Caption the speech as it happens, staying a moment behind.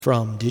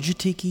From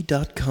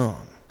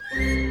Digitiki.com.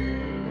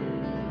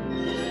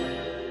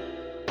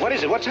 What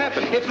is it? What's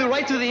happened? It flew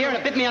right through the air and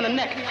it bit me on the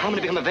neck. I'm going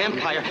to become a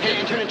vampire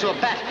and turn into a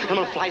bat. I'm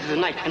going to fly through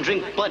the night and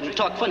drink blood and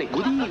talk funny.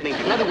 Good evening.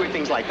 And other weird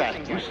things like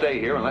that. You stay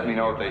here and let me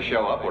know if they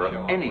show up or if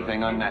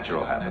anything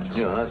unnatural happens.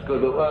 Yeah, that's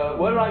good. But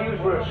what do I use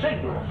for a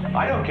signal?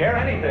 I don't care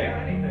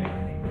anything.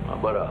 How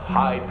about a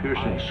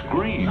high-piercing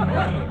scream?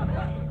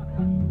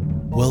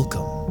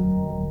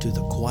 Welcome to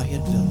the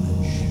Quiet Village.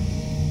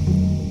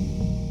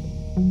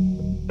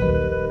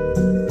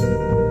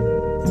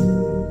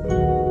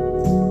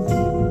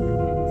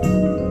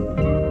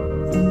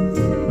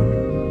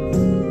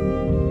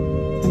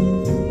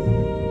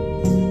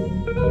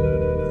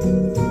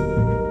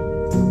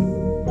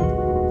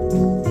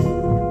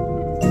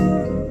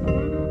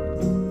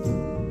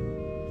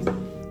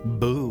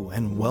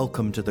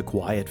 Welcome to the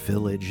Quiet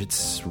Village.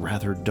 It's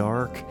rather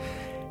dark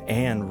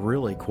and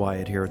really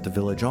quiet here at the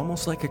village,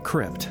 almost like a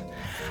crypt.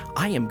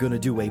 I am going to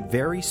do a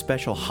very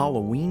special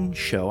Halloween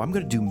show. I'm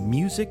going to do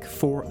music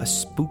for a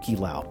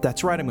Spookilau.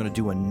 That's right, I'm going to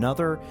do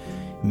another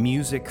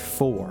music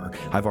for.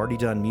 I've already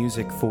done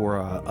music for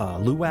a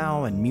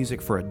luau and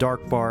music for a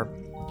dark bar.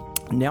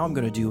 Now I'm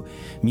going to do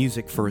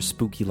music for a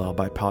Spookilau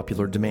by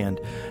popular demand.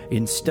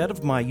 Instead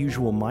of my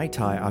usual Mai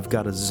Tai, I've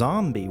got a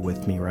zombie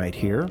with me right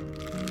here.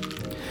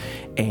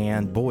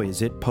 And boy,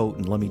 is it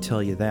potent, let me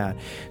tell you that.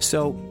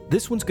 So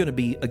this one's going to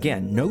be,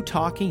 again, no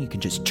talking. You can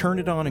just turn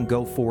it on and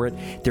go for it.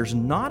 There's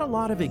not a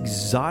lot of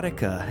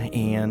exotica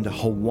and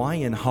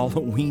Hawaiian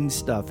Halloween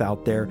stuff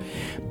out there,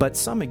 but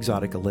some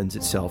exotica lends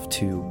itself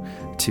to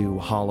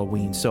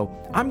Halloween. So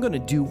I'm going to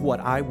do what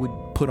I would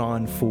put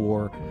on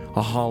for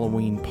a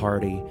Halloween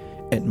party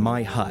at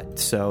my hut.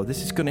 So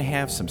this is going to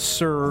have some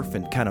surf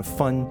and kind of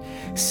fun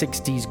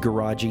 60s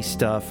garagey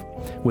stuff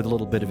with a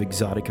little bit of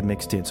exotica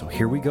mixed in. So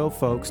here we go,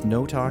 folks.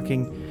 No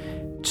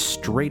talking.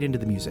 Straight into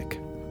the music.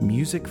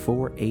 Music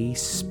for a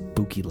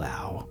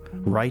Spookilau.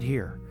 Right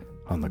here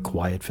on the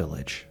Quiet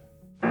Village.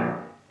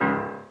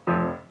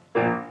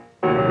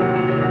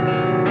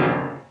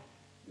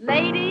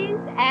 Ladies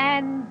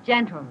and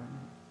gentlemen,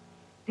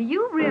 do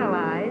you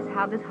realize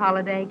how this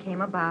holiday came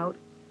about?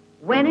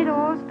 When it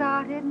all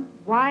started,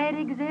 why it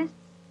exists?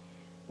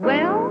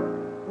 Well,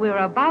 we're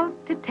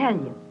about to tell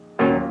you.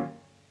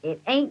 It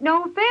ain't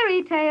no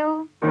fairy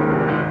tale,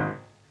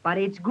 but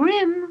it's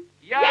grim.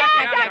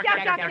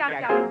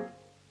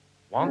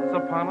 Once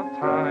upon a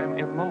time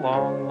in the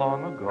long,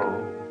 long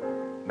ago,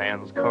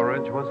 man's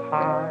courage was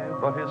high,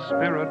 but his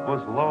spirit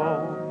was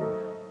low.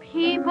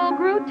 People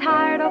grew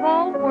tired of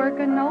all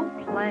work and no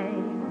play.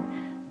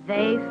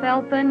 They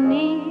felt the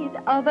need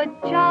of a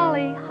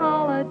jolly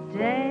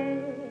holiday.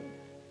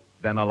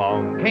 Then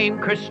along came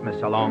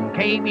Christmas, along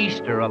came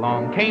Easter,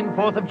 along came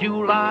 4th of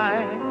July.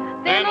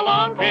 Then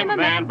along came a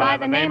man by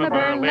the name of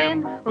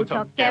Berlin, who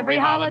took every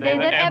holiday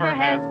that ever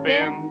has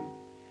been.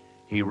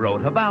 He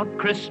wrote about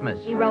Christmas.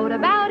 He wrote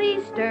about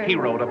Easter. He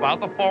wrote about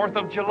the 4th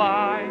of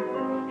July.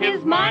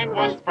 His mind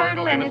was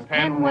fertile and his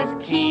pen was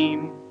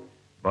keen.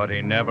 But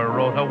he never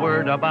wrote a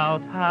word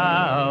about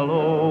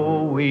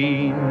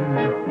Halloween.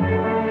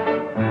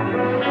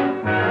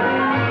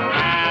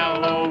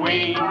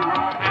 Halloween.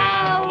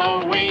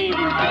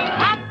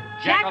 Hop,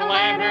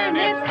 jack-o'-lantern,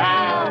 it's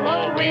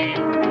Halloween.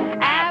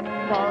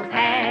 Apples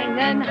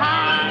hanging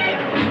high.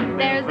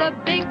 There's a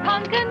big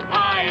pumpkin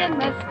pie in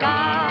the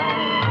sky.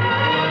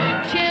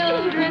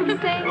 Children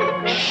sing,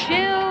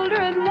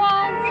 children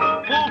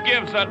waltz. Who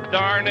gives a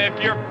darn if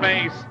your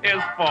face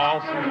is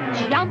false?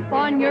 Jump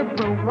on your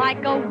broom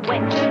like a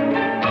witch.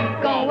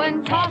 Go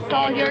and toss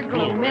all your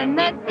gloom in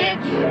the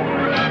ditch.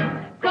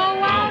 Go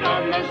out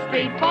on the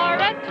street for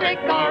a trick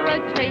or a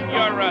treat.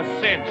 You're a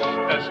cinch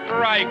to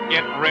strike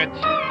it rich.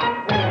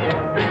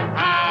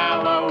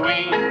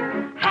 Halloween,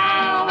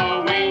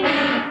 Halloween.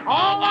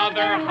 All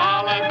other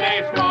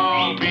holidays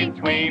fall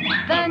between.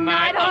 The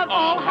night of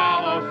All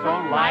Hallows,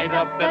 so light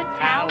up the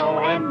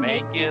tallow and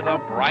make it a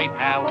bright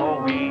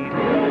Halloween.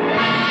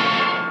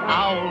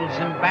 Owls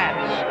and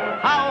bats,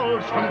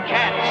 howls from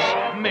cats,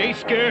 may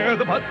scare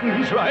the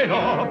buttons right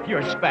off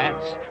your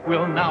spats.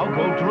 We'll now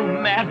go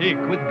dramatic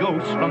with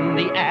ghosts from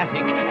the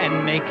attic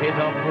and make it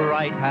a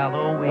bright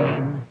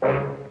Halloween.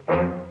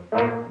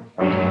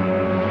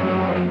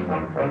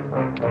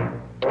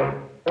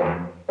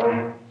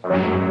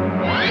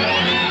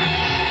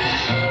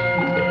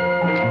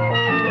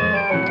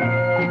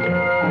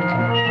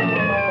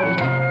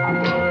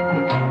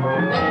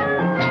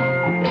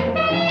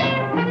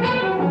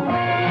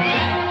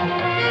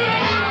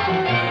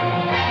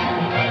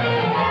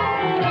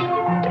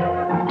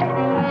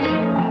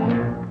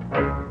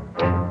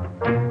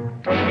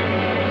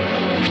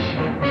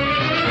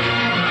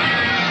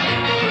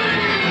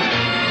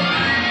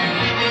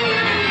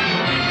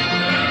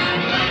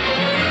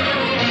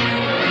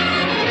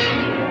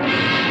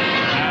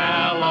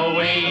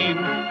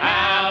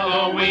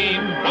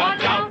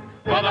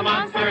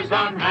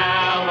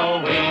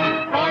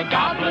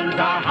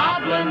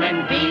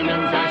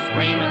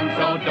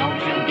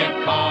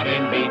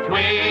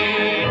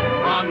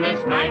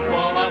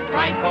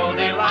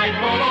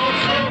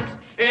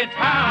 It's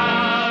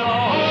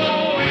Halloween.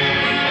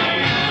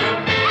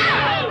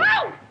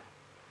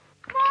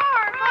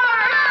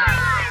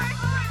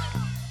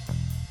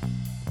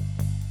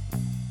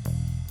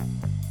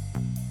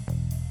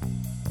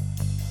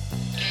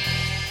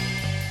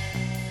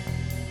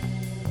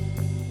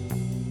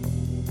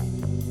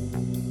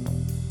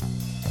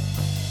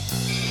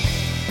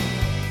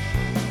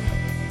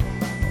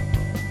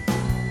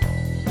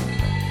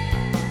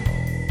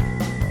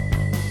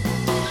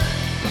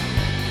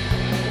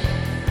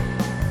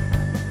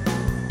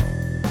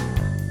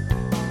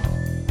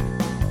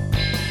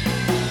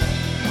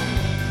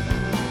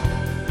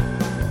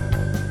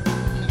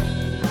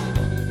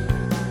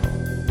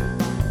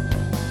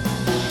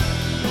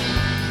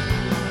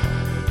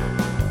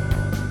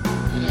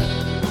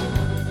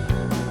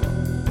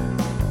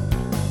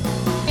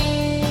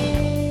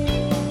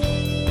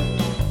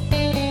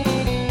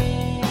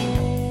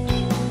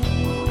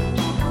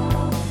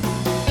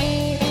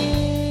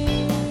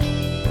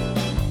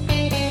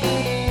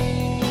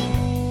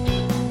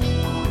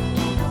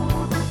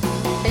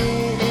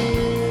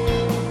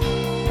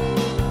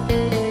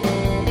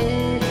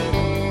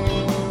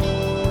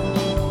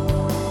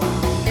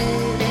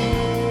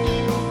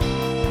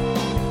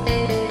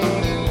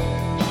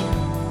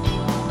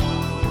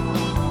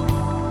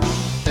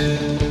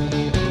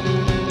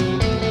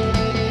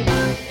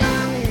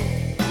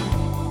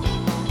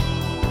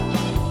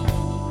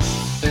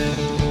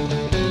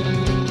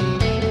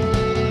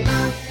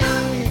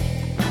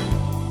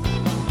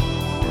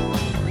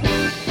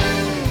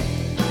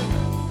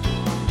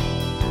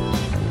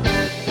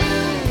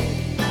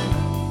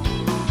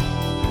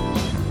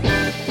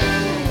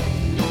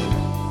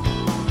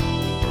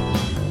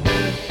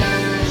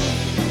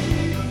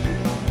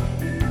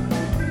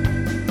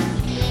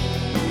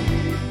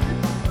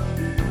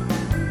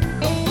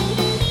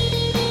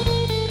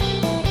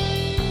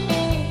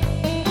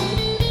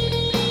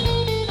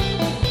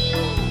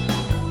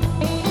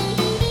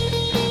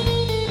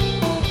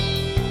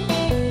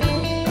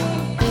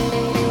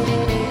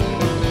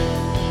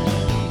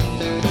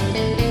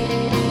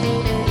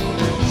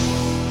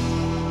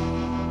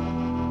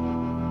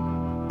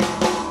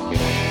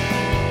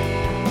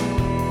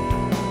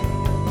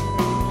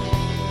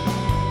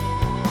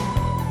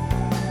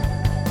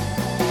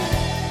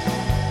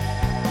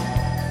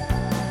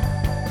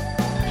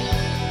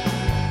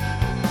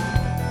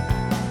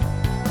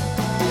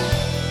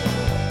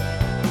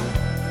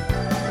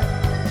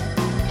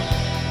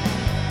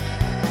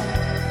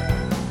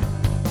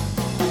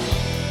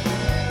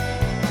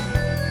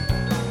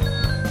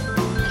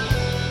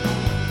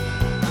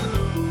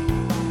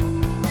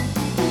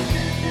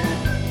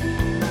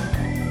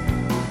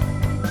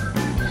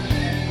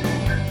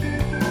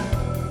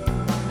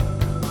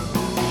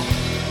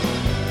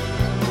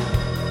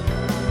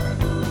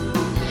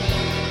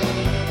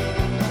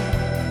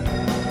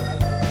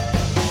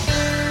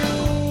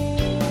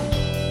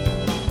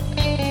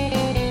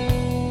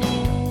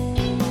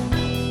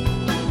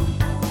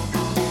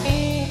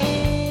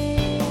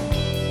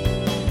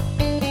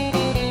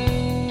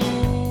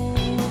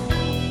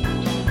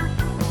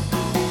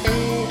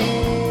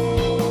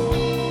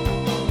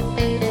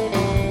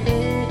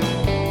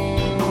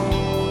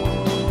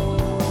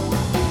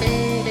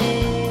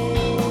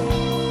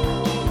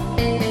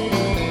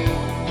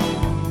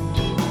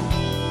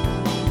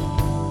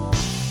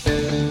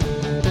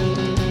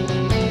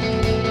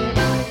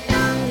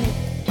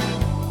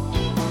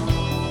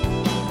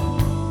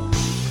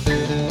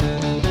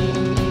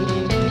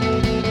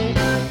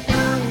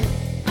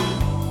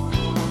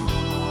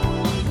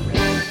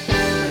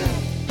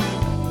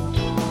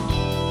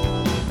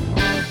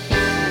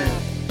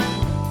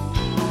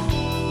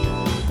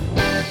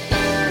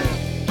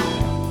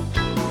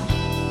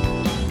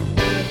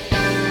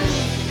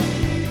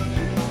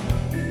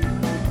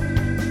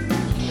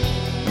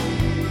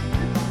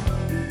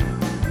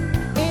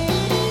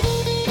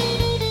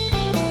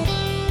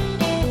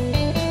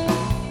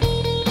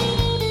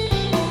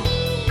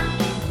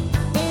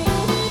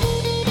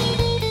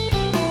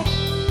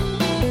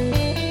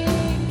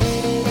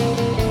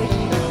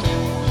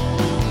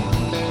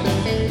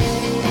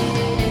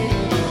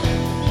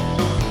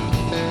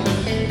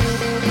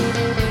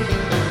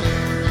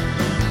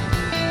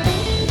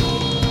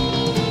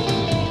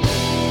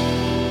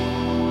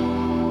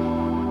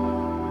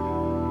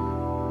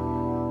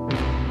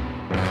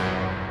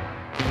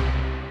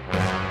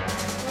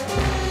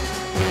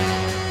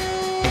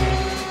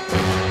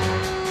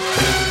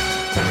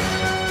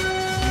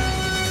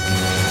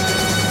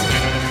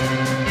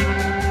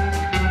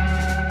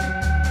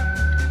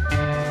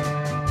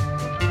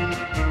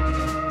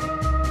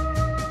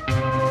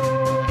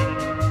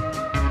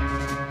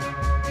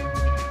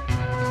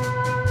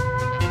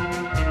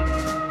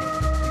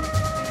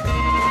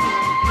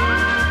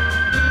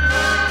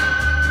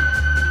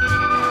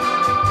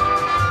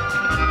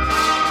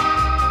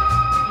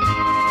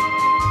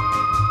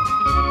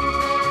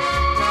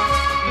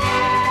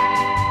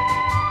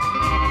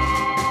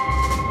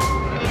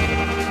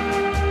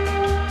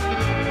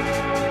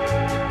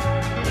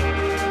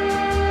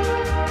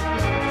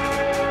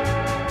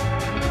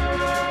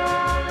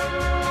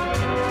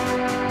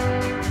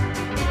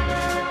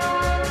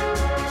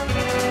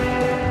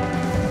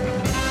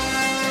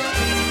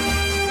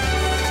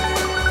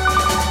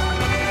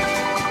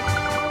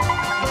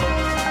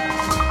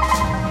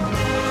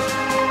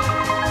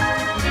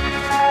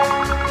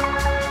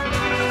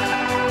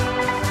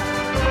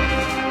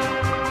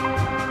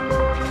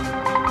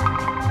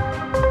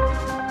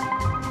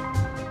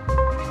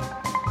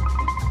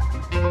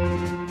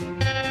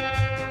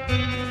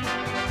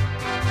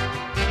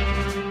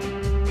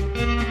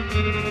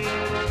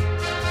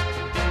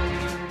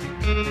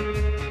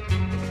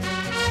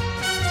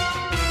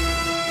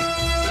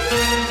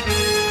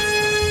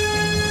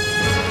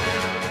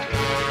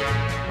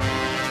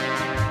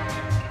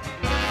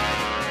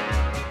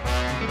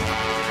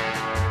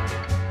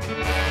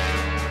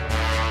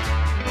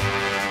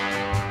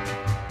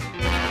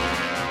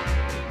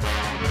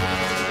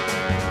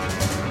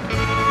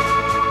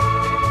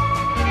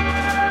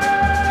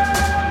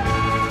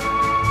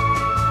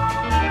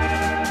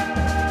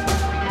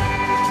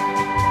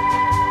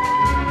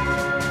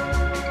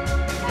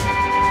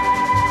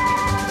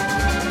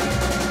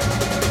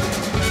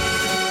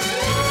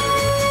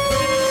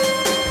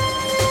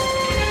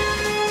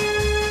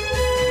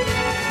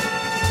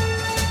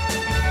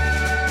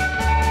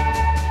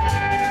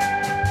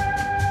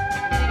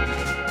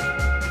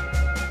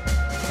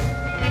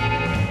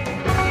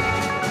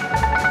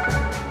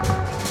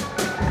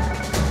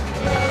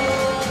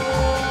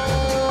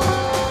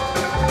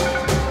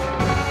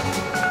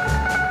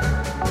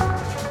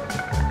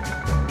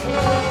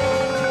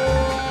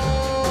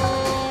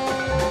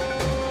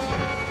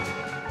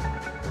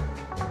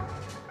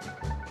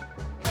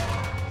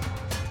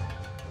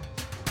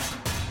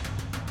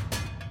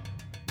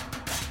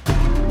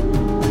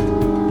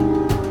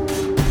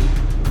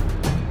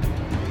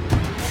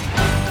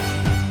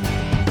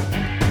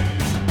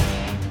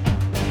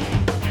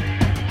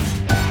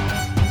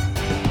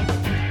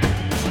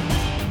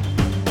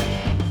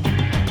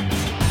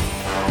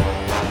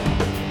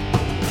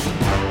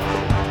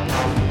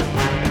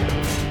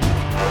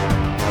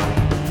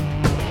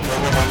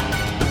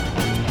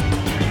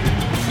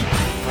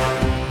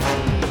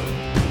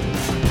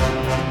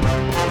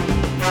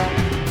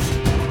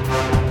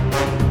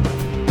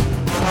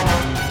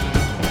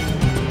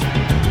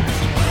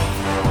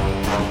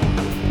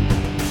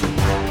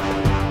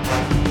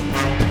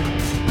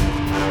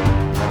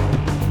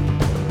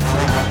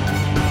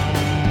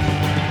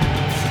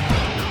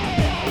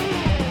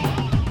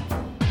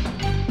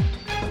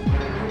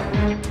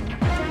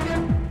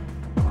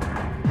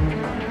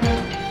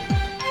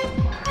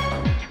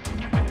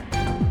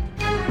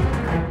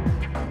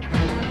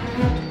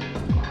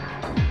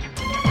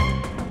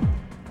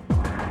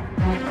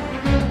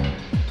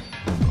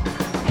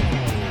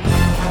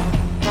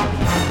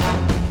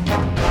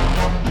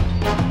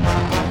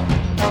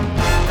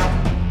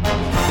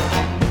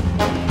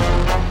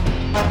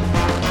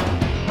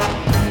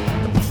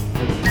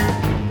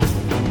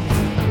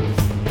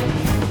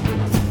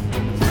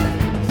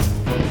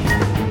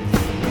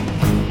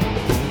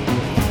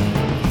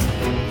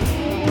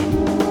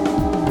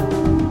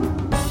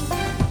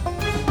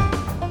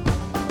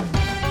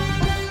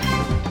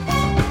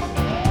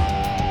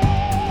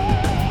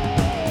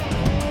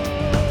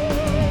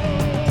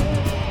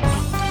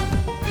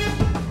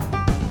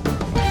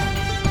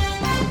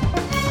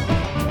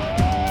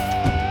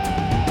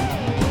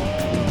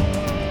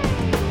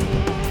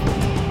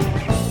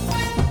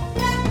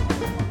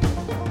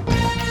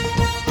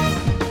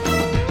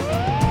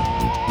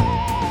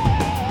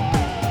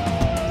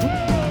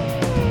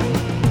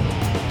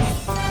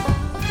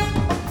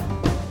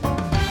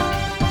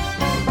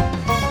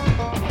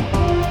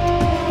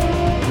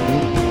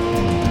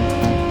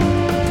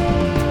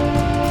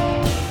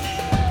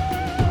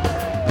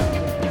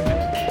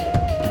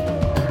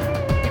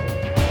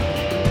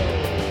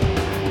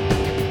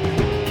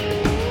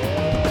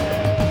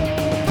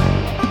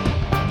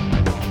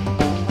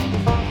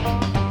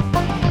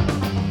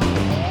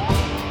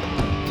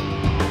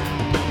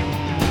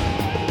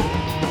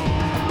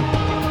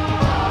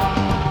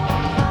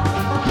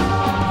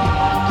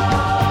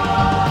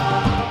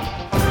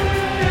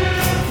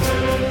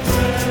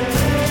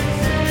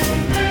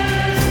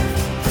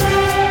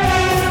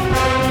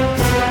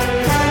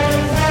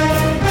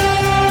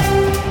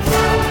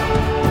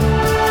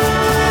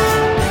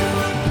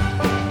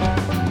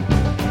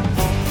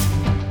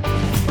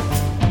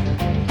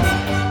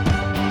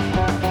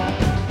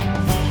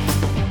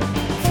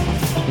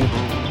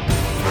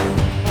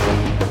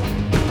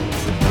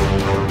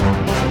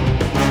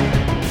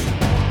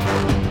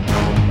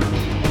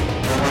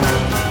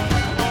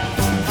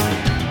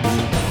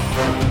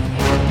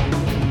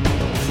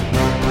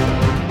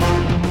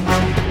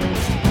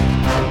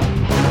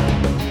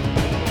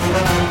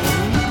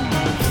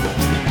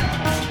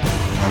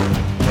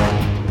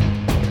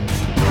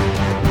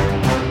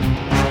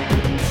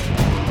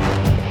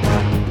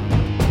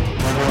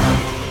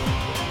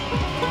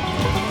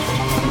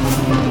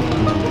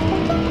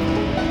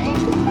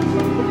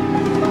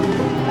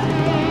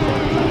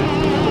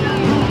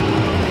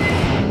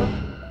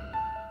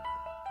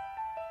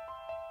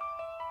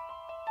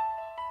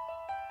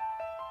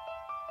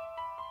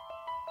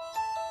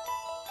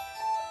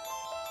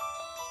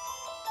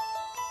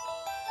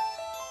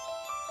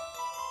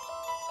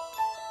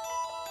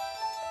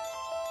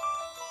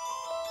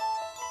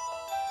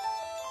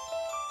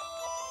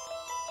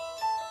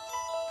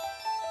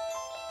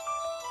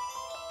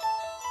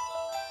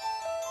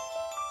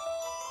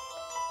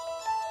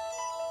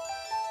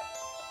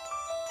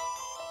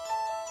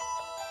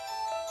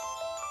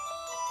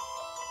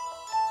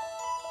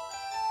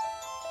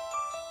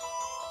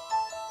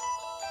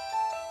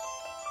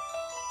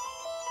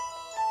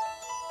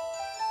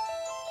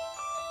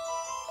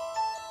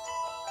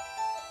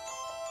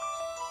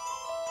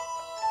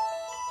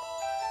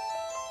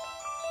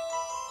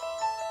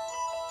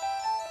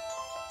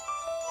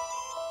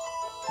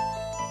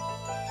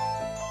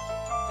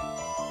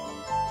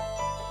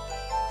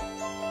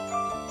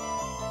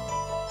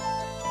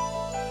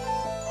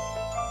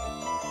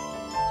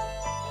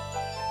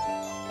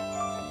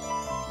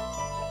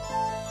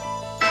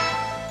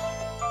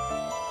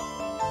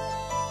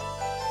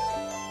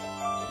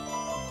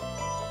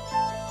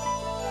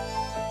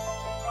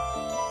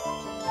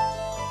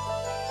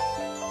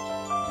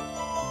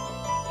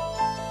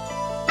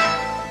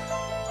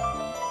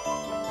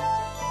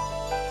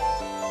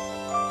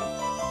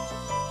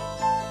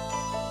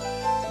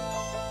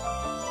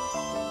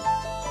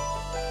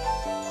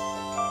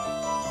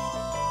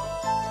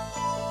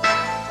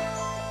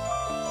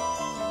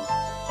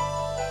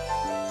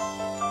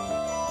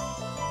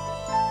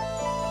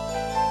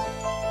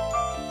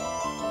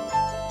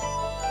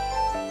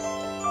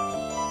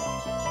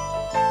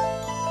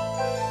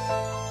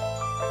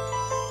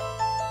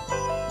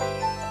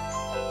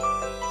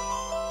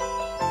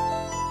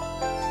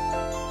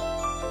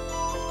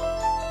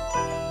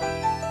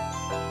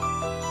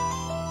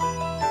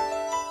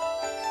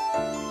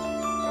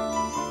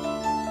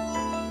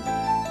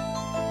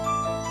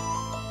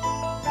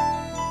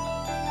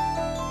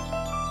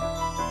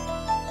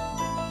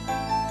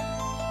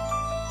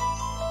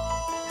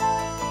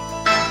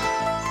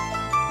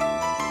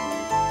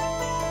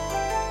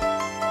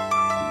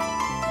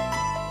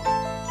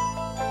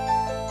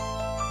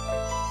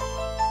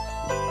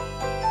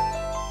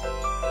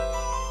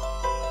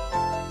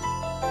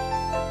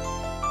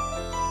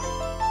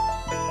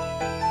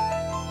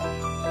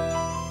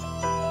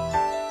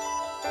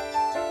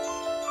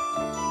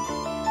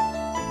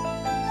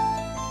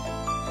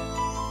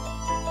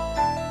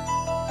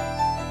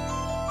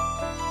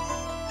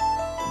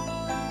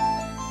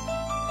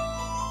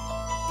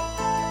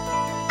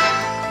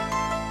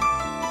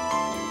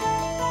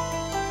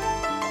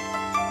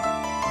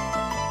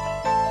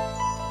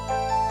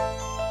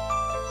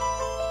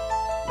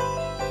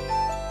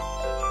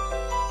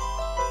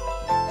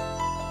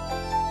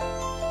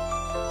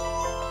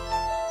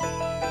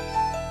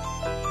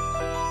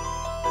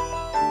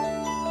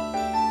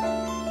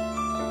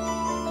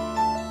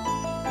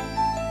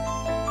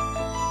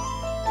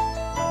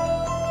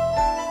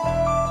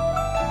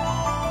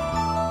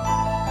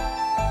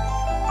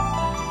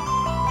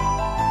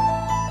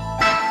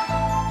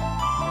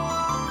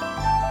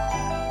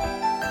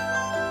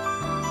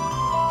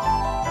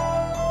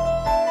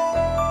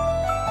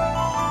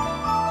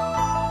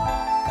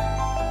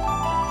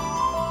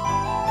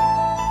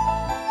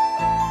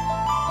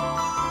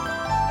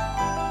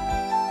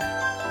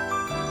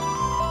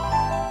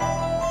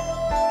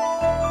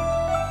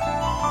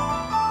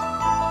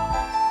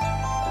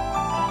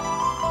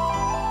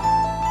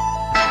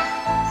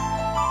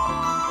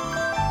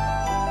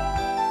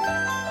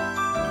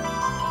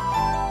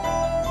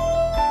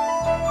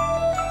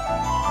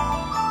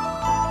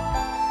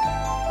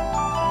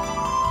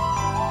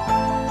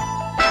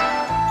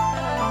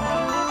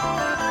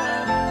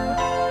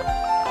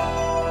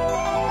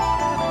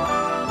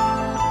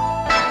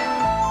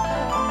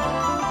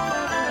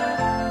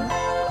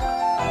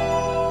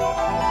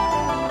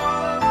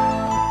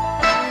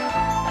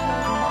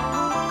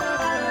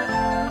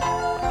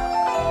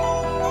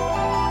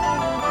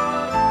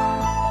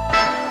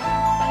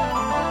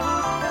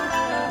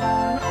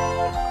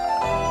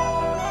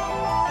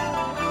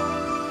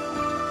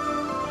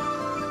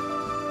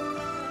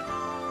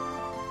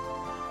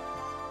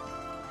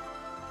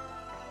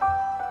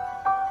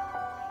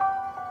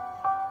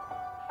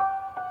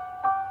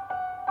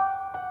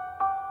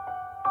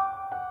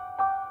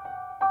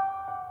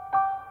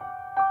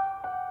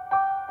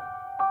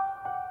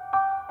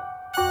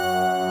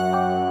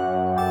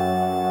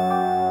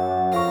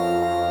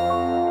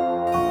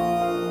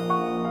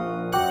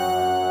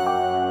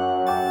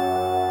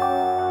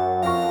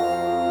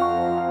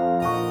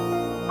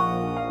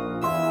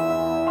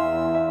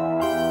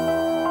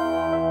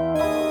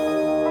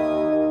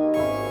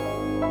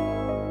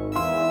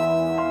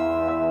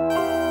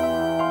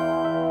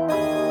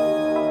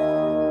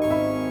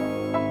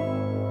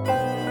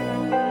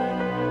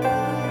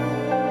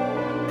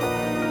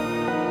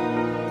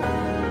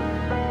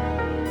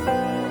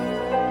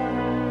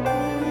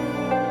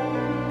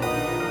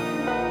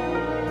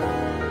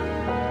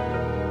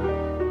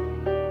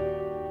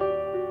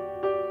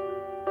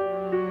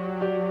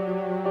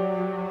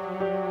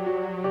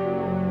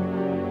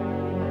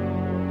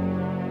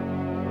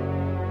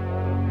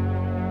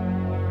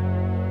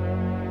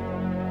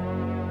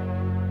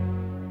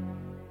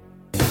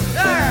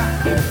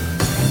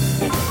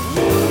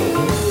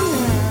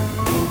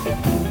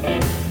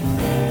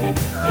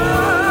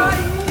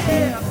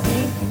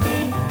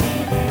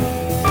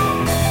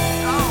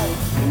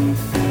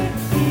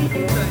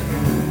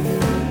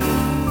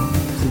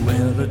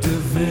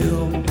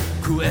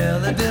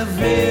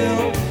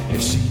 Deville.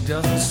 If she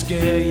doesn't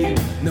scare you,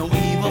 no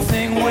evil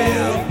thing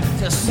will.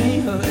 To see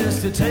her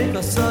is to take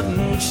a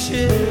sudden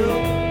chill.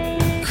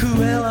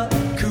 Cruella,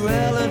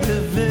 Cruella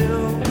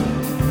Deville.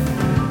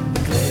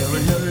 Glare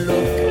in her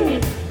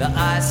look, the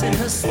ice in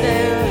her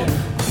stare.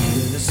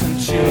 Innocent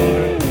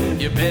children,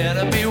 you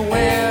better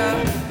beware.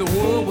 The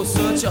world was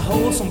such a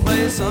wholesome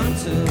place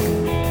until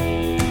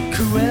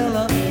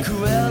Cruella,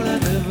 Cruella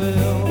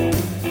Deville.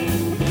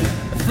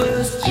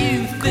 First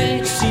you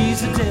think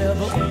she's a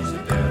devil,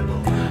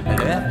 and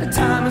after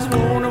time has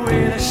worn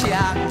away the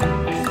shock,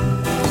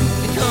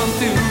 you come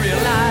to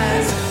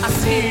realize, I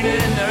seen it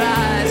in their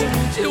eyes,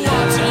 she's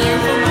watching you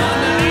from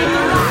underneath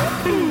the rock.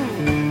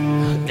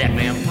 That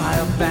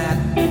vampire bat,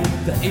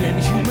 the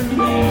inhuman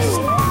beast,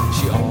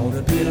 she ought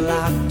to be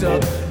locked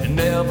up and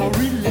never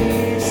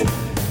released.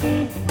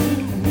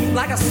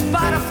 Like a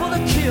spider full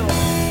of kill,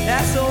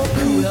 that's old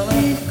Cruella,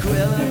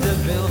 Cruella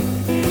Deville.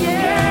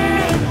 Yeah!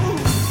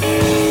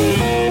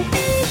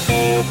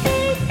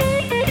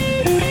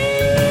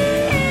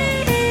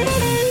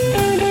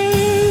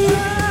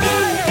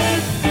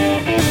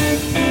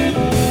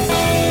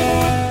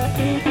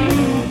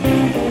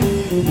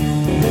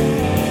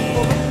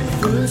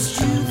 First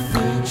you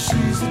think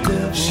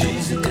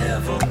she's a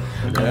devil,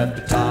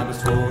 after time has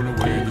thrown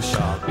away the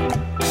shock.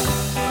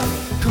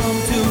 Come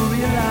to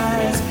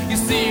realize, you've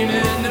seen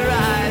it in their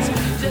eyes.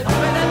 The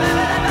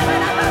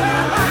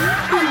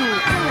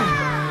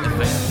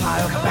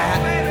vampire bat,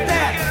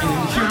 that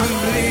inhuman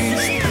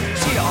beast,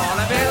 she ought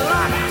to be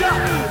locked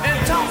up and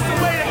tossed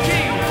away the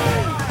key.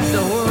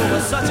 The world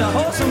was such a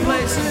wholesome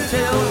place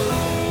until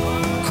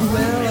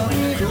Cruella,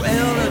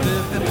 Cruella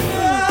Deville.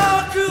 Oh,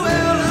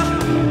 Cruella,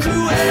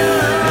 Cruella.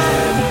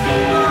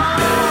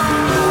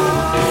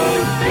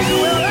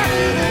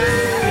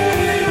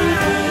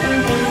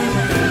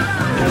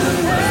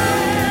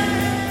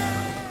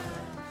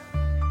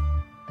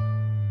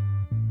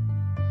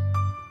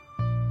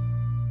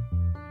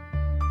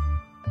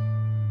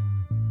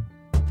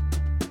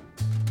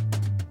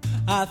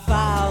 A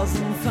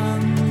thousand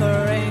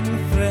thundering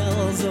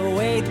thrills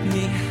await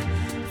me,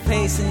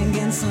 facing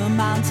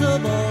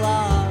insurmountable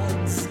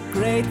odds.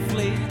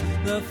 Gratefully,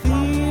 the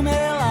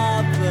female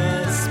of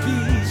the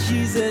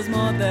species is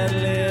more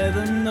deadly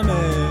than the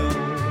male.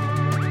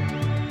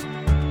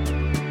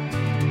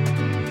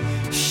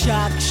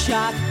 Shock,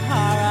 shock,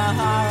 horror,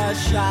 horror,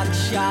 shock,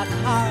 shock,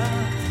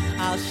 horror.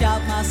 I'll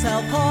shout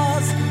myself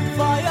hoarse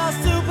for your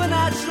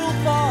supernatural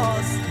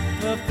force.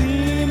 The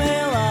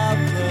female of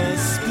the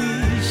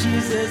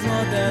species is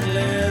more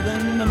deadly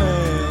than the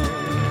male.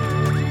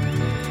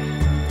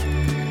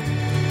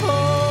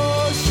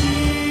 Oh,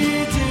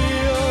 she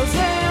deals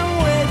in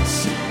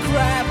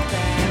witchcraft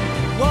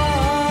and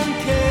one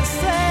kiss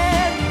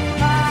and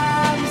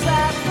arms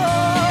that go.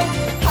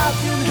 How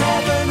can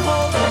heaven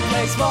hold a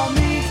place for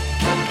me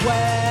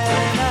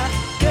when a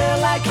girl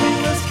like you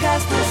has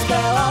cast a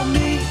spell on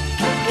me?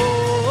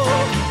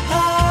 Oh,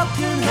 how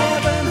can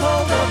heaven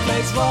hold a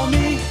place for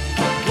me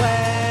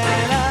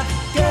when a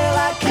girl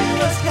like you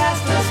has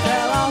cast a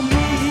spell on me?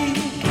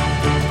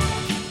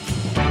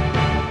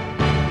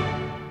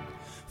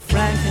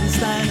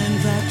 Frankenstein and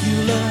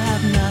Dracula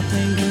have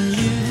nothing on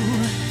you.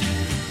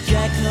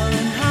 Jekyll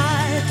and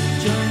Hyde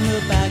join the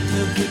back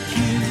of the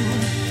queue.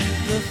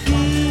 The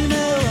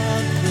female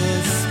of the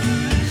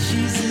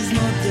species is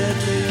more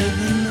deadly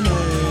than the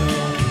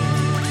male.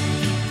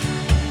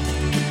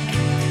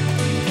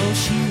 Oh,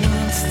 she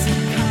wants to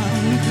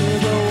conquer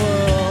the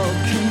world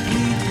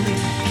completely,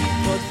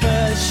 but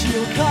first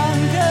she'll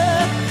conquer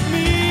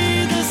me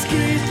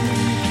discreetly.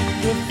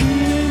 The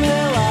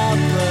female of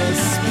the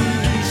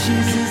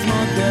species is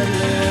more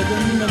deadly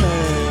than the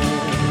male.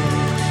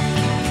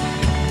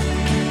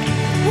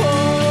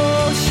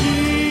 Oh, she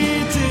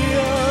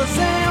deals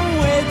in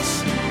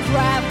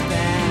witchcraft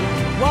and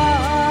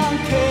one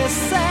kiss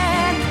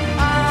and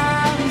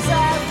arms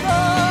that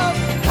love.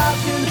 How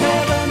can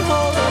heaven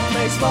hold a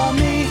place for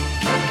me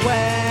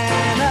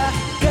when a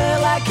girl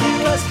like you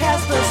has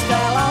cast a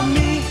spell on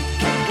me?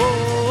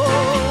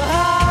 Oh,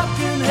 how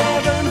can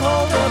heaven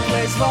hold a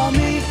place for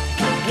me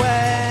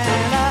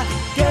when a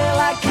girl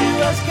like you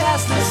has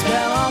cast a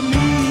spell on me?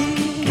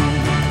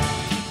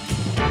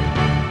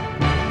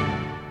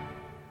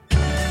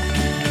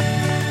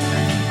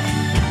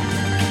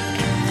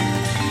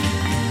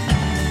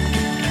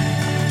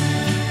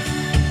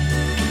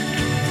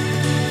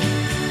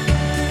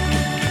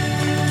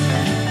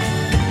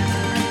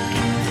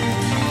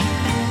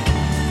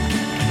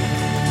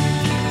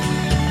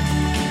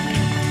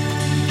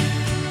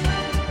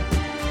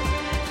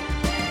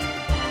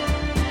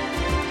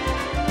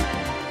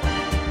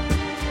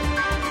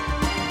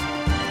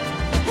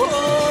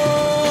 Oh,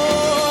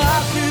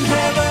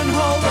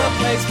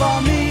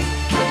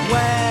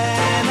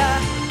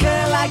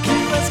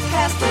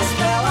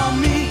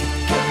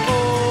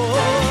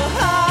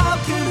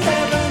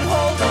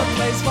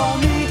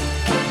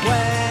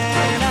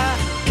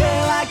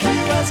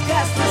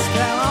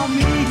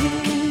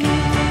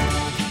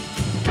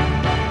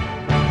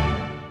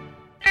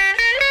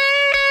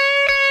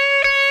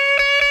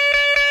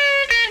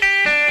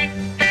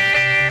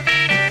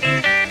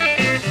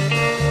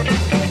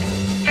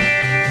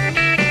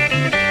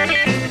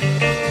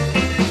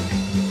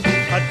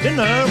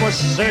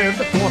 was served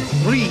for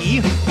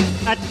 3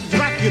 at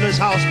Dracula's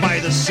house by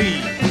the sea.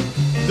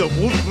 The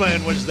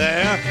Wolfman was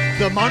there,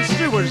 the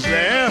monster was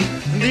there,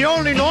 and the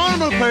only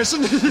normal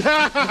person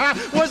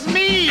was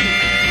me!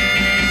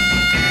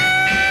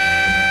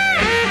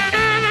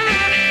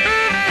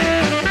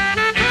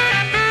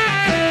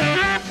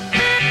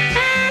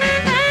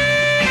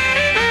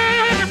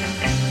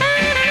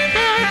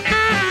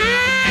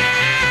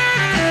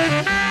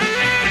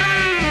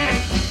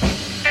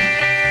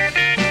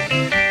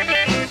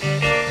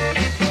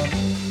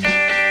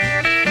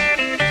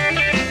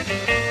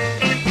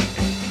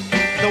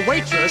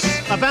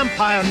 A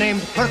vampire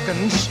named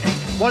Perkins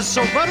was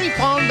so very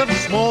fond of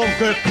small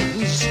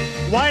gherkins.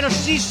 While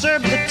she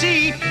served the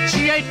tea,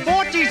 she ate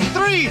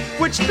 43,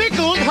 which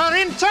pickled her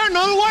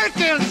internal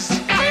workings.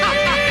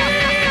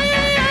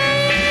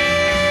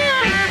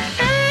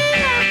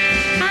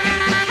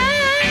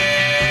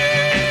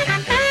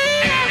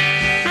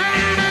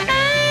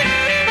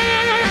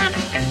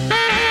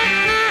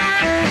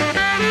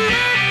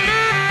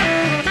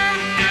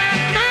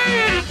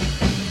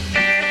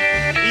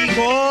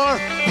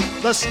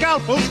 The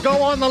scalpels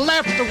go on the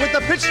left with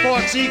the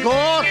pitchforks,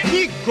 Igor!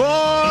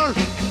 Igor!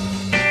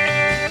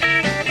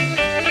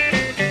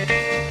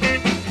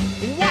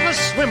 What a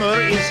swimmer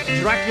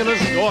is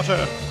Dracula's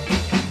daughter,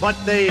 but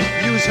they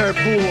use her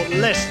pool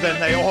less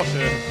than they ought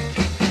to.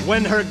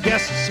 When her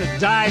guests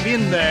dive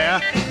in there,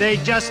 they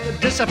just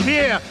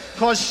disappear,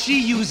 'cause she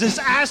uses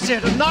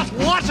acid, not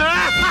water!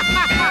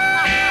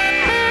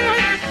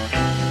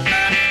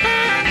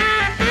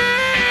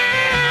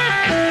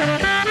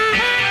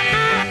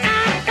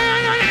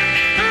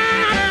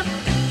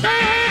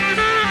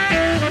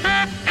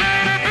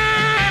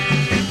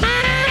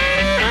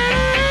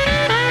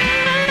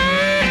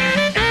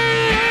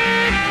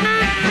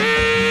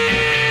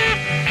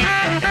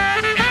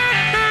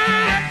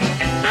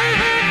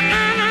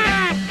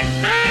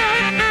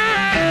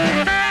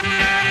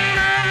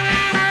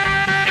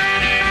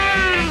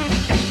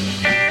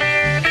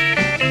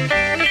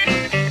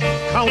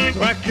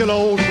 Dracula,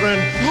 old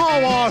friend,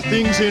 how are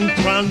things in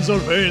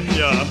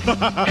Transylvania?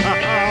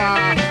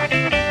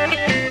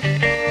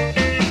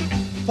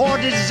 For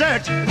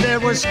dessert, there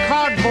was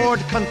cardboard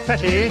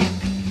confetti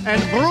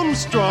and broom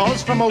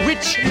straws from a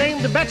witch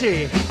named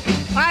Betty.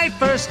 I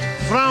first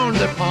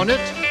frowned upon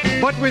it,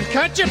 but with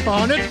ketchup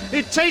on it,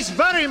 it tastes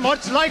very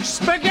much like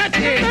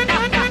spaghetti.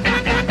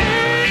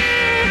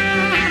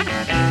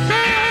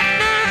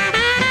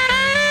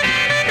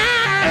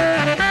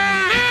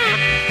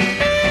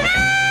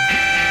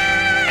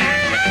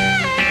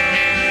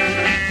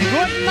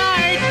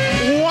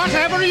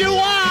 Whatever you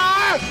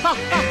are!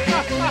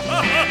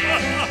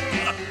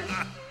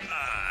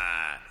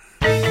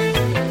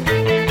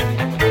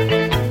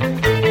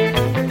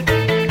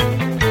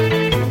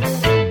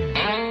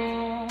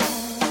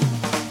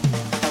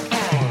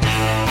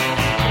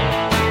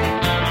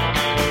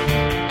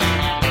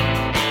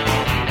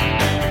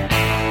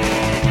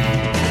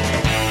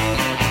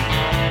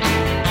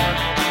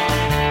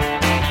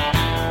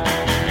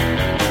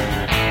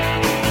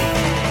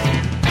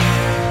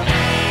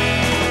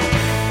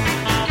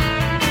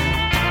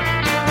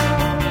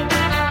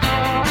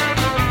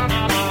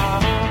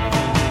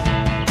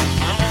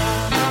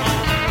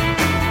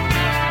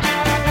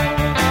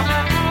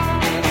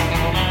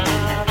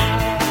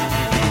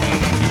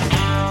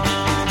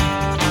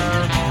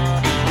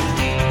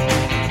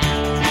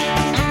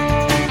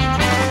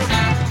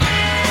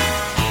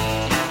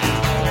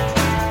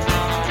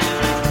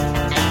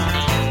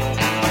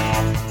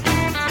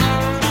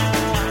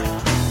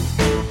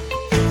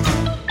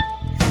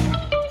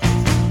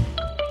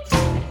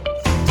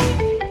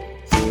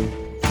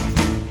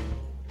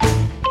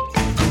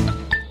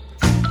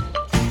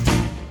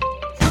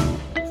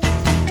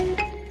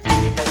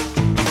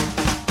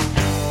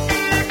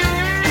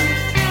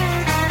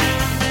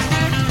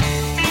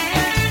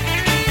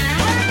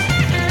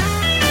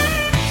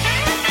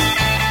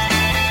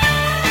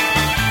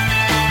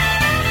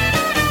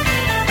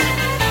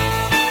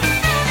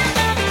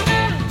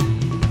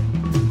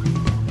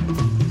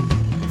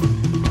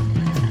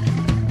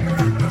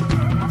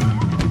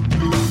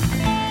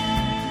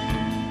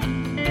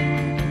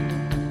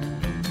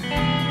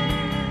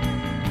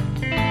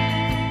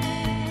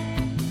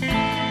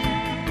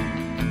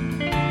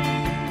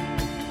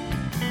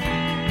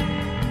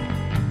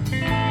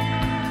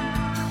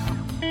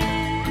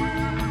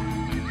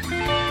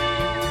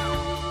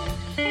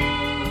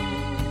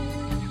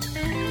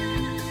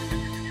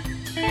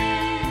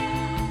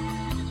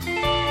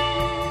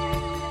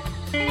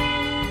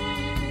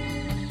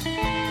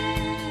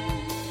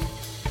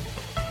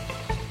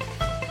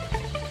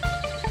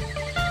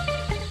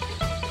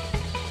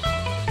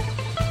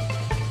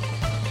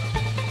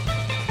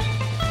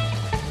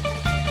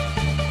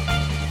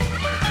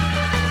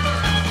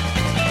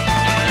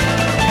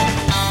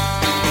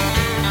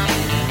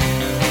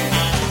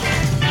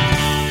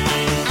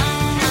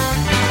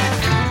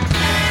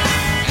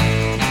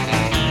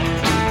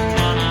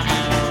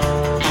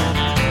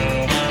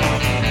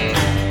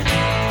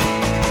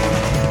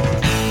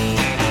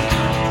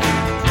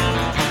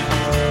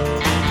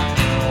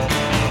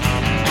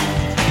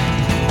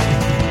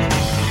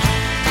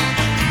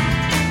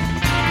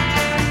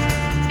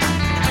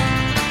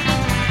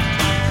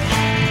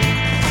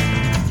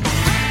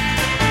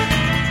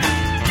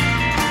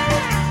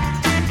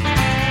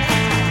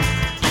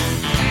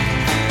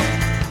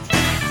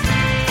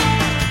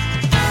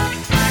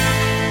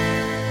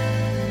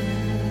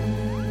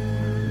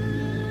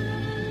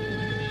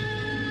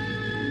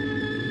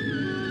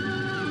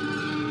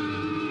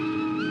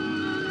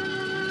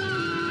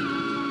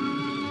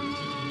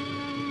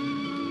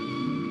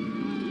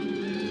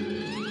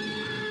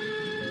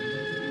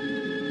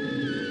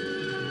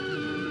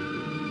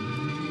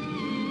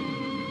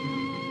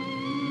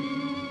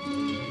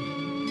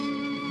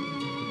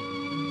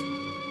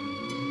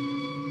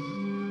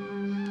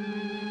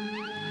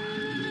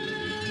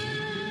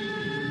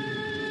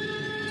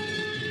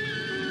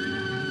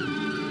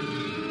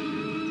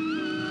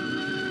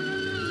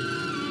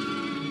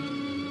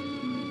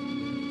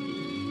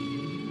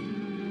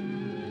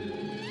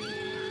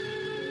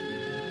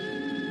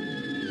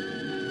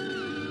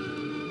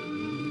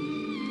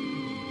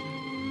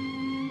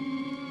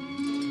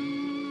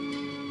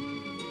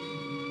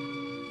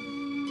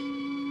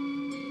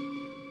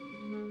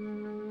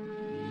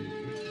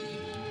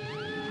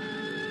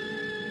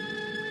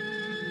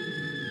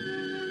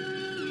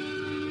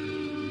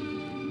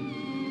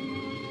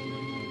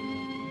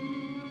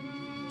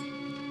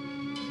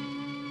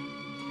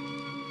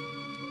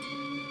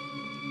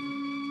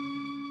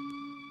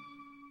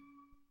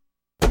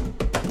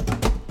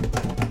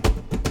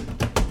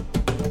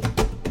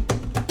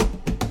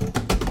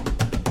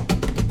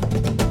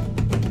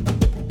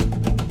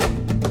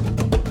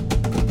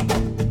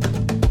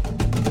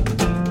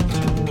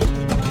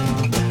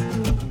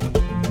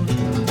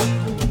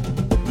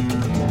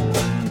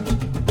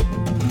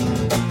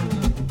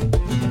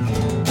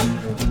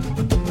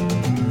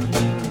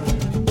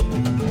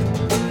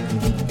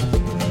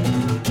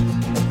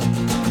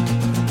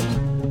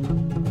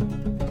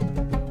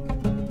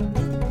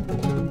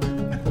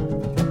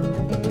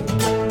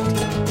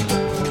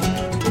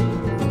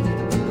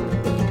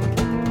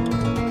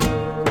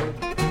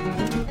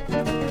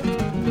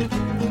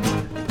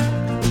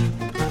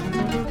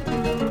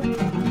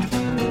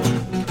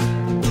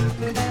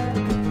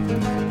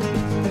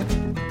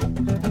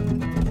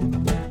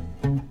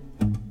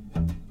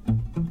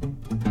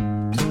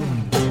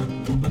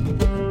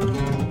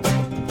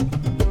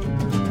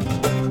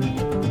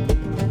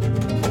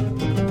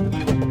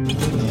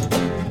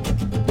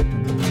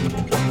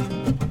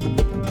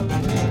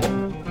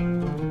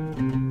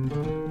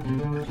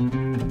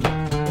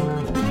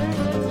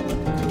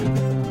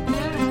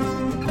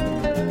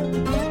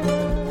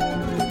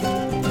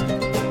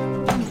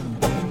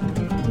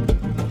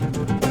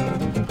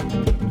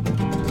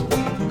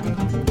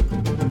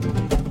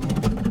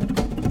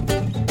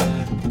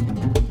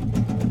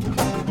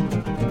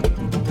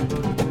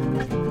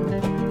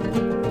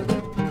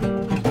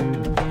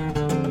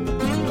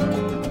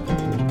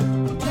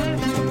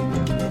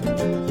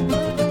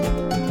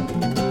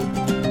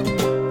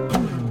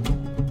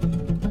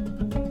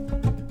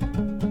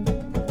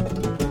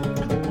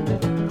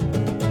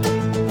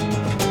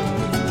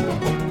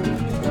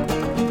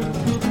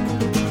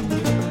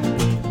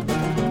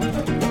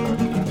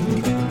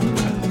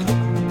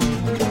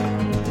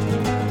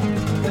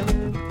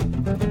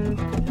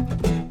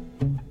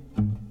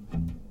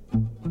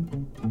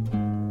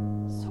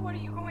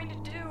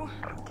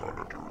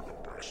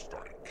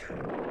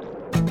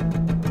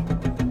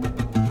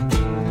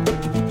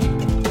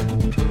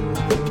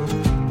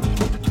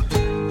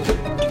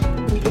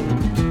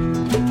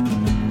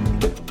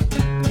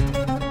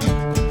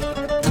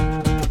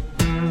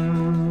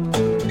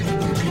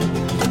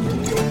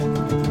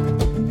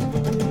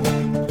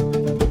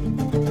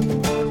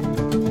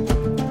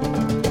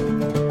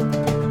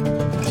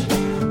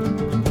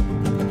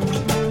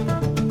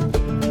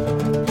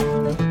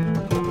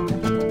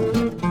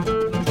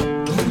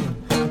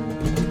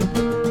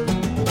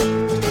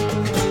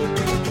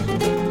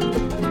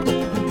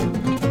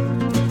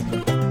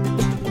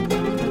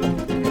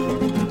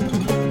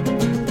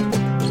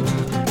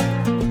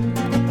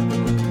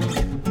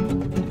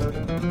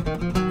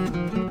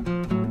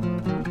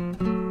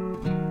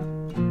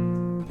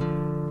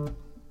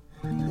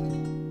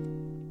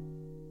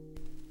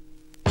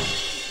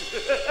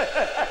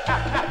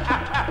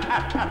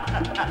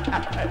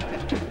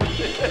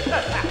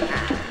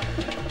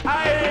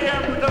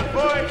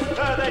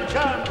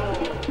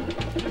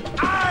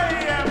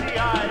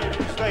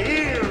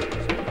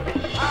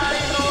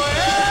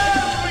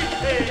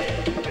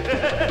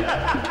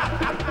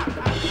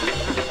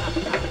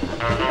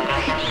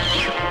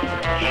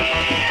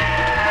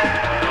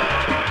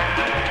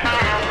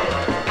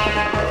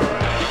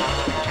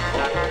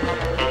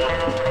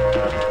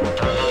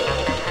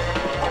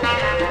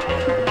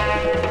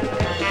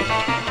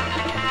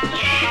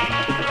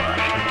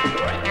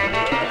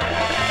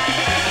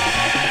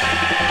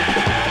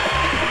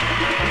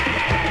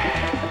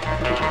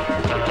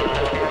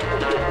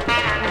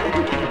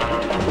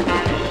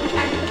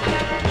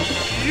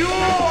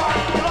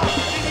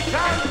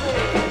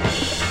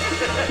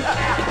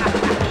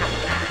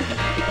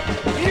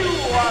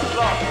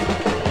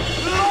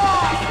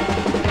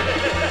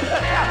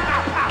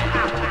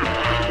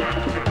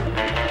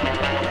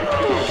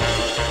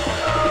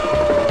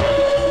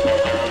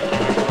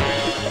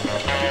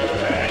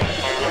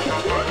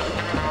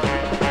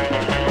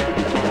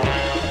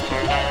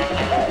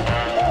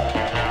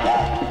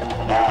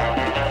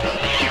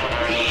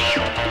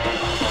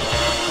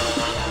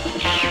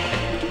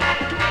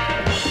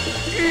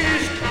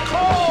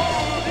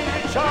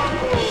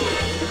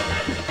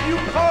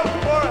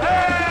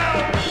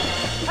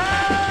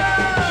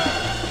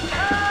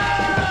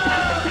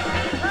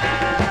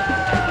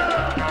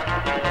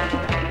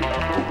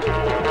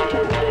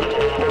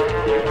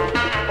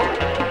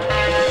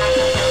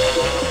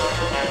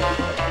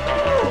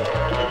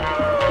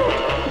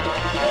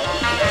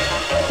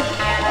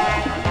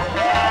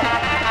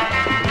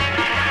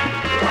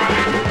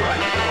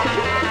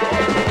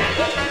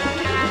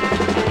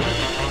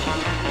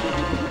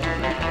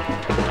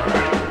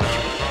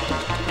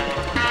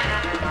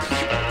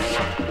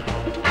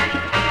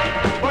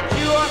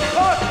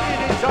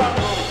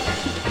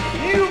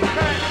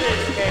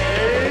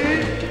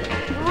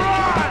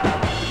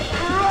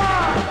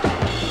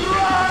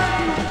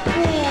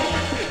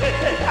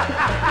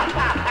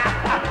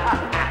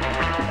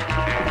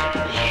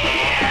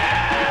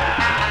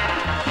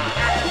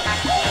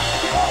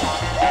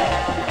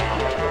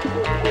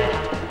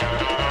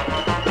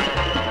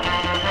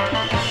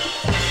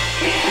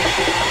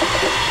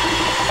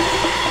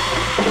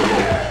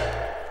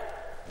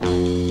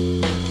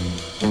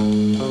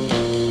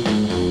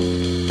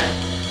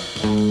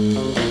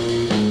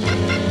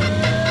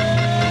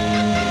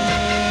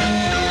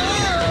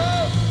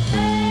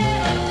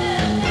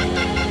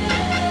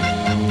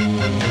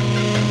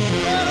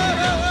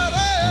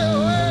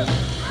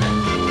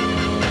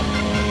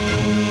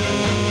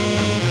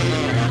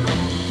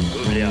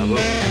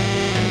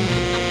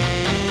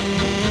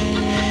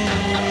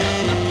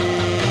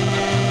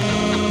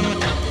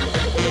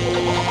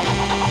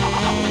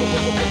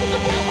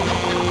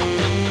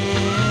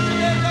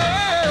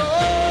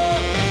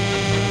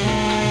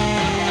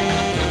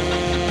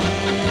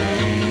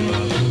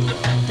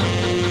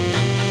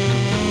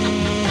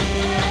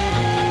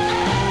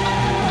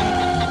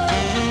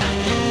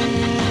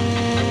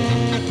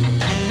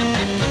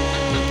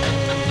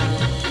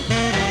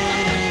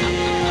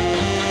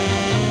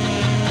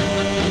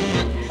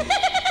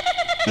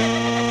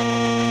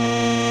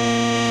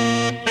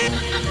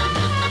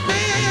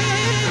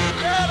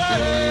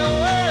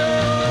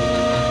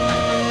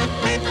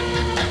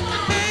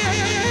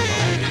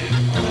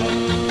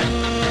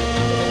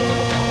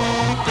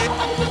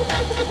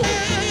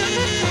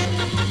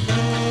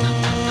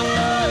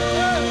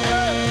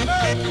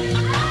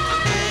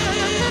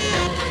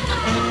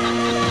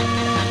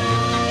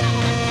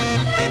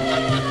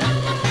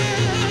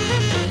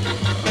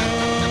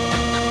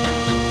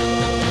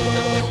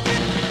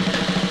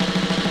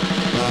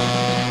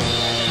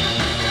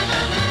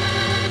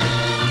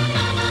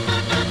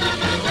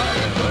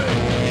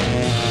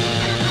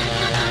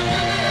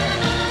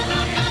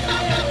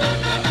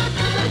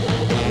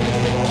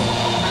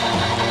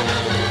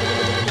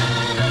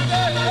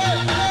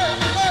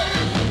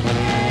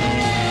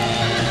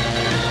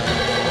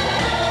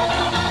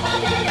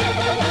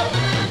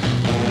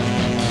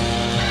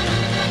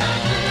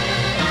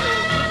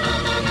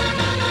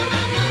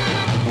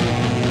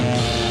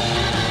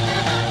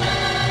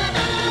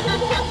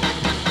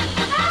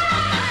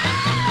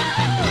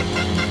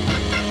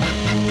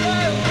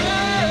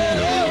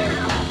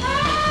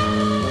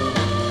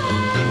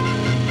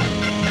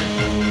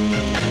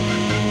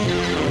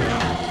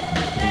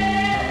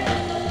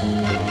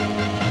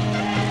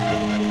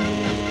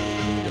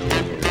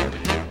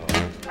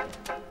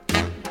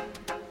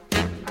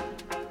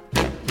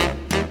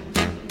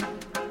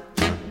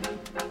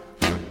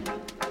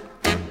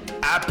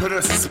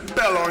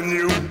 on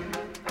you.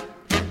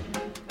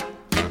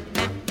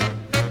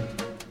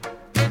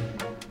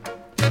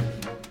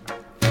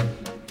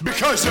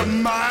 Because you're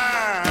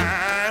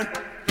mine.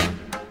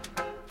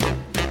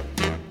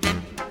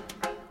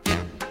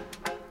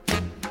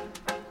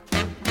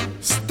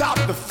 Stop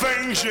the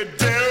things you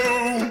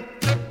do.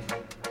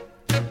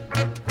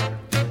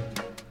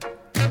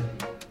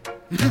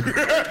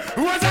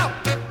 What's up?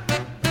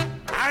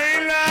 I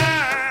ain't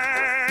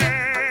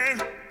lying.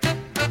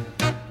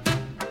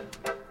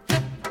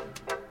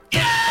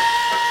 Yeah,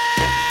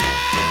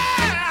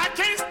 I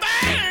can't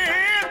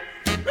stand.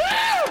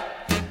 Woo!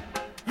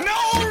 No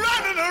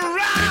running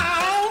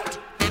around.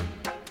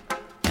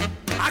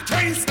 I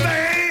can't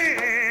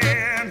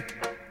stand.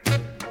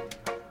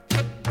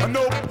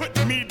 No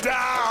putting me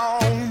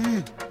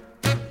down.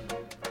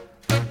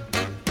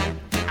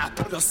 I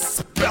put a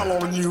spell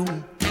on you.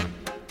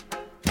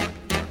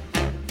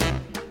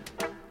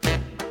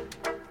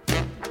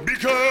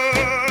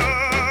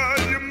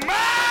 Because you're mine.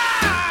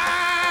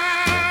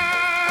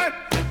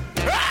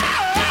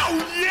 Oh,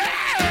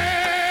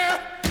 yeah.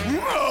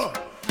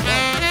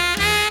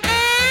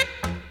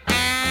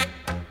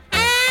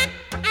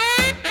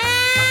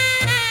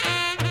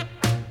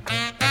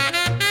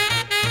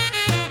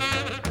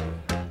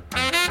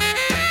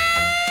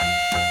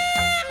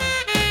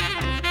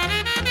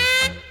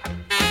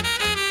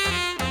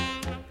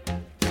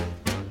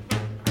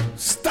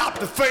 Stop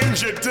the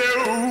things you do.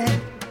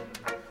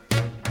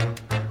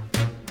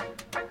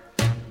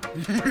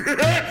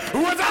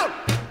 What's up?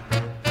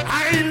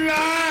 I ain't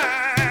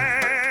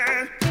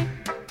lying.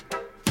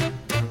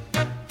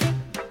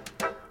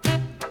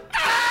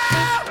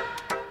 Oh,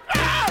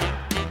 oh,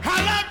 I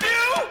love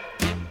you.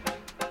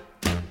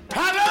 I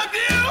love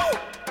you.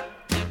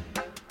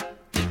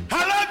 I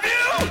love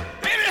you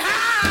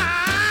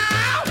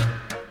anyhow.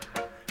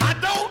 I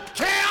don't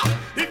care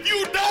if you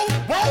don't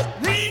want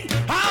me.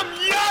 I'm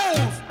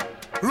yours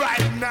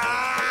right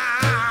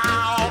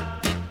now.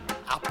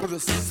 I put a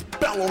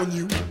spell on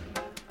you.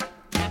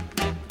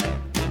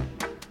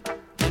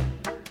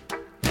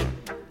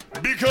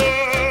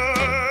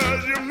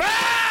 Because you're mine.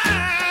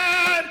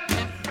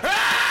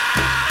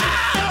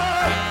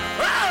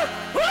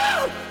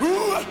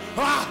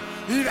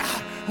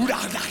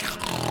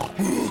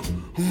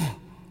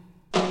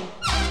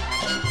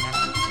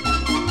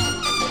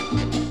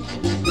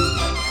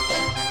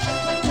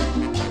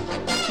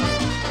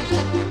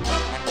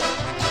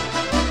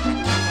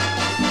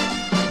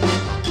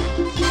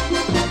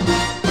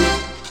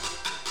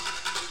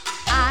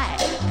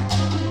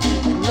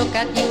 Look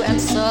at you and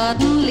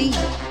suddenly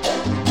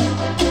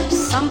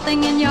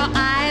something in your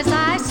eyes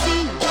I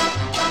see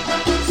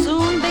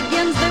soon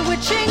begins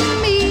bewitching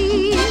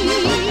me.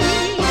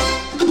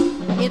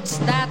 It's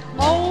that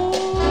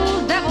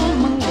old devil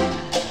moon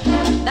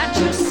that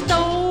you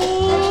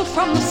stole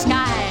from the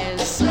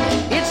skies.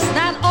 It's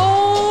that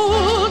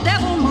old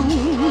devil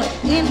moon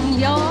in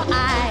your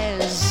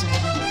eyes.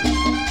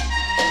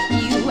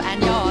 You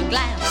and your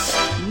glance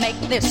make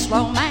this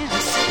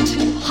romance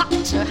too hot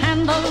to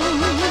handle.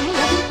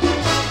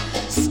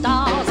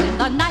 Stars in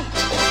the night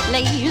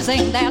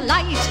blazing their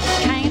light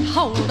can't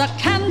hold a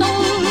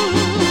candle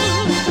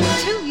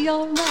to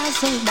your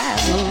razzle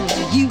dazzle.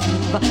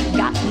 You've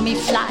got me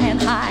flying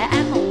high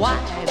and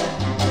wide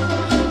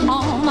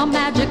on a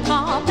magic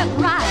carpet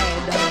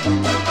ride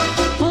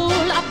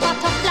full of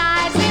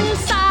butterflies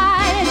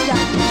inside.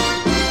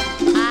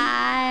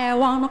 I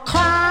wanna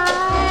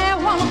cry,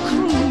 wanna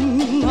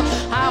croon,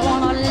 I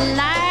wanna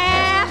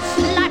laugh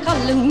like a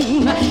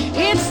loon.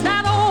 It's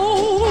that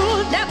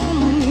old devil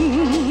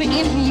moon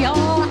in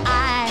your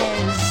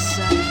eyes.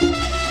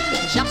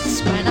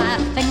 Just when I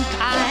think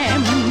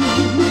I'm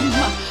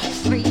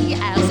free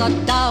as a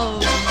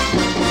dove,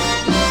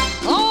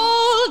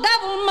 old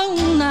devil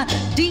moon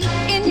deep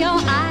in your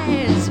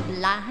eyes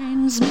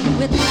blinds me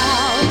with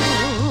love.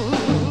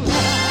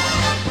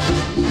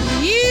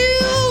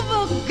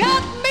 You've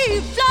got me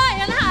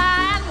flying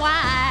high and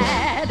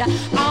wide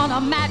on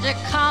a magic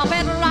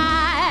carpet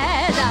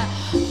ride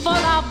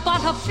full of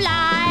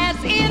butterflies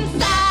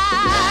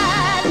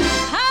inside.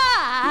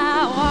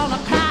 I wanna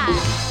cry,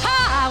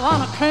 I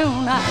wanna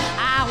croon,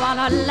 I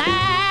wanna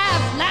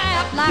laugh,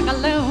 laugh like a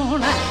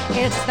loon.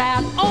 It's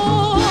that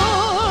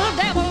old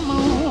devil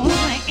moon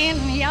in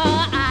your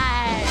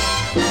eyes.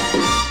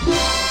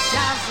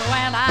 Just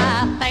when I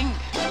think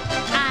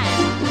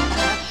I'm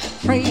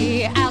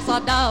free as a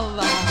dove,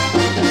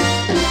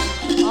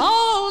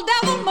 old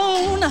devil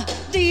moon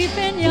deep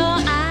in your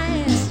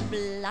eyes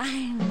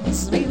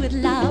blinds me with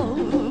love.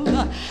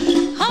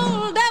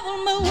 Old devil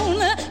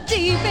moon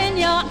deep in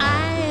your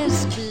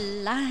eyes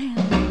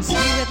blinds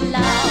me with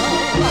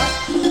love.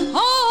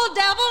 Old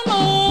devil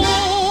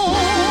moon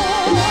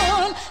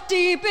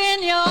deep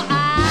in your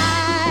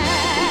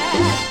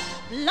eyes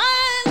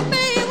blinds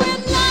me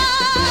with love.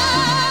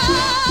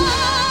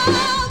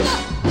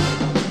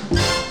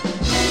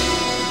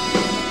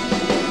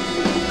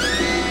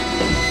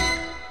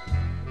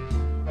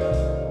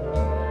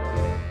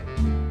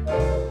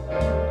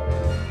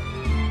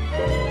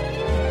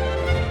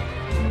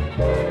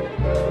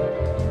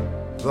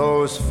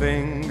 those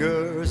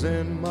fingers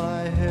in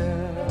my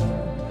hair,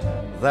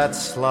 that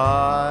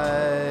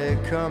sly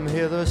come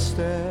hither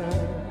stare,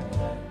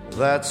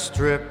 that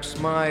strips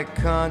my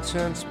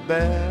conscience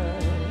bare,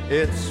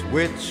 it's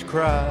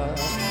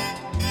witchcraft.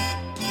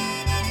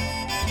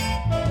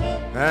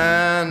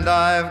 And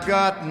I've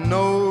got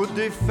no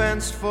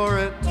defense for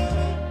it,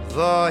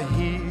 the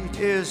heat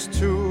is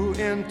too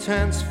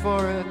intense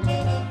for it.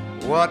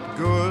 What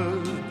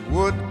good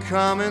would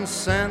common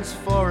sense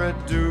for it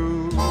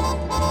do?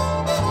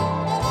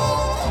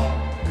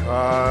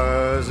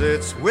 'Cause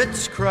it's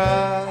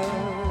witchcraft,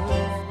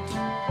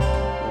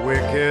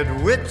 wicked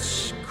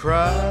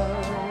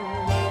witchcraft.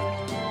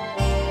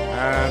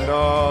 And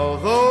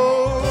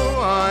although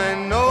I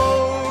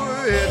know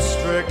it's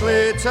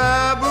strictly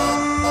taboo,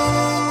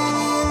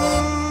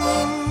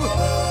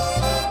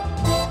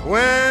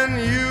 when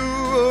you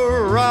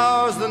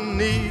arouse the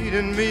need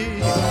in me,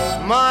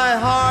 my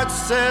heart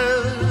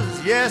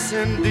says yes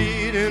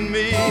indeed in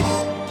me.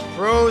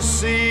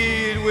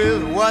 Proceed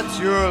with what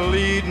you're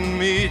leading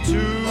me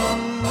to.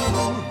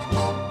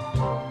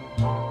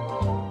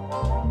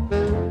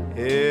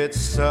 It's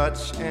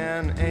such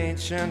an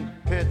ancient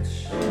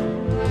pitch,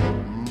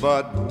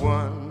 but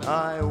one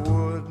I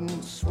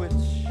wouldn't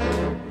switch,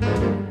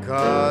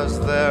 'cause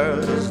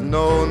there's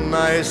no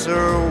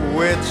nicer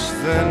witch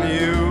than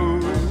you.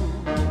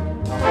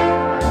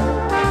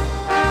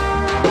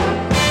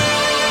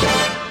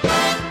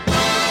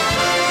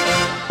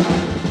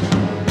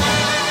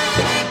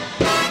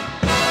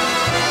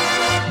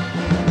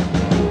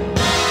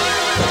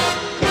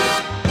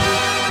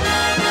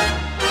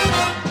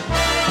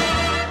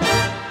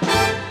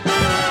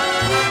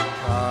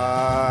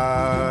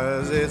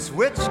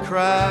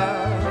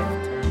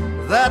 Witchcraft,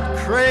 that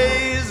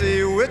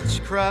crazy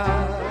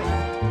witchcraft.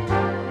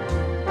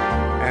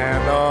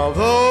 And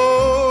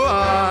although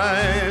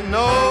I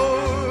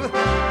know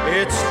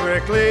it's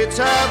strictly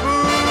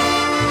taboo,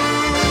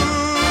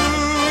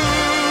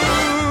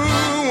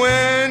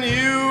 when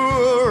you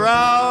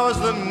arouse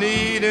the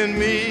need in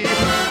me,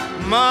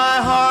 my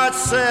heart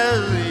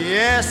says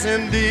yes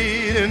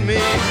indeed in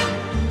me.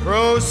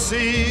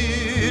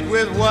 Proceed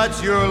with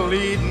what you're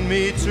leading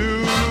me to.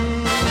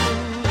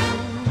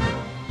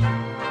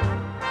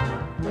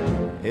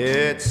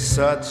 It's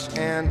such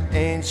an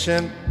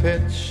ancient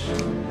pitch,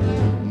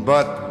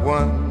 but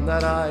one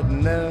that I'd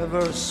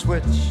never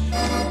switch,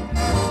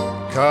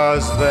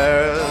 'cause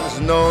there's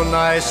no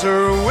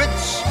nicer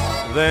witch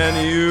than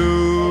you.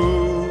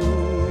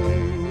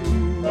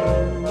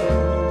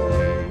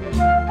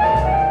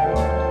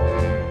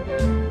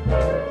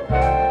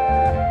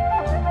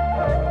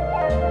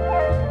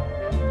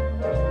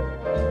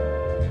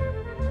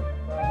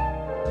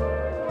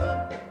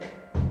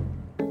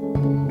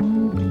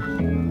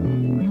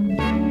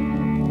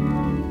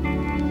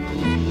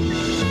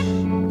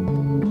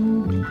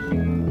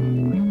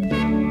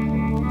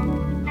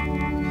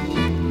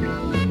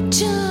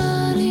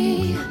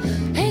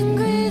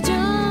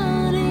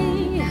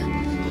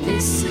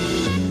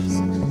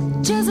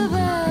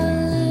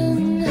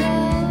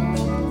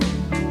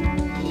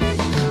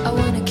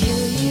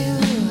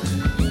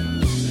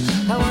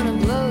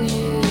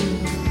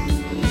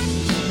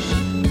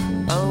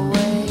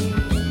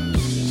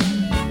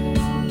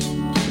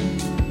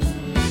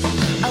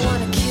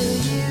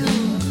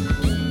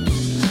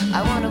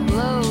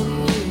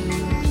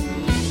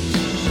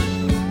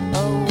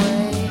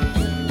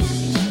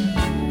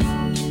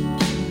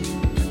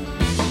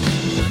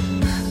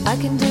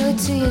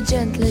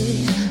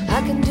 Gently,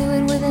 I can do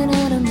it with an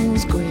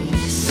animal's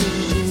grace.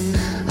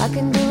 I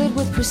can do it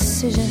with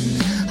precision,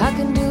 I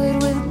can do it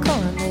with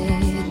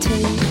gourmet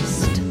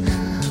taste.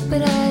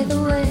 But either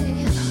way,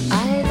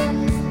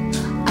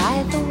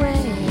 either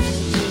way,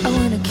 I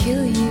wanna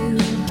kill you,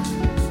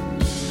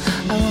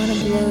 I wanna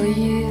blow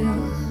you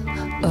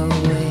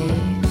away.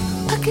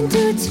 I can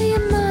do it to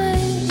your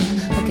mind,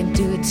 I can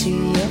do it to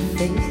your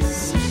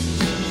face.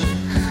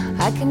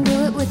 I can do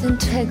it with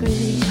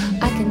integrity,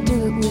 I can do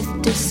it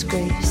with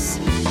disgrace.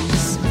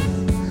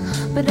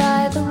 But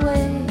either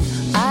way,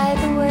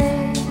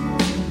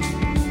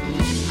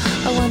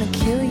 I wanna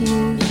kill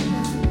you,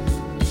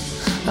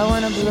 I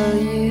wanna blow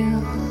you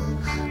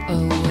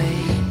away.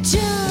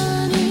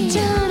 Johnny,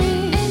 Johnny,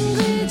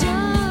 angry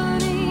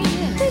Johnny,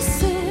 this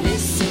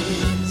is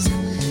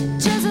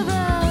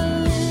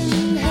Jezebel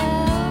in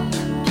hell.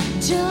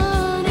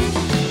 Johnny,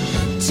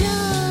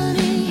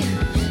 Johnny,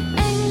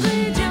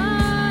 angry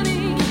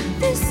Johnny,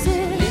 this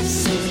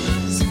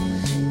is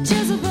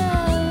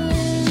Jezebel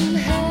in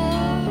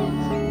hell.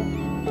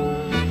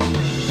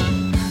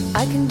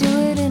 I can do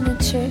it in a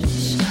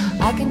church,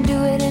 I can do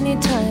it any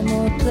time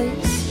or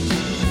place.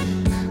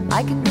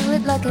 I can do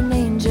it like an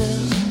angel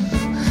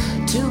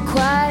to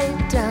quiet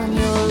down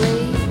your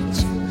rage.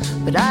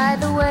 But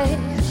either way,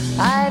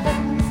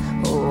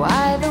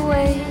 either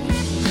way,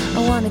 I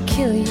wanna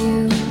kill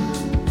you,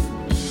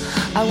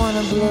 I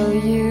wanna blow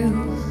you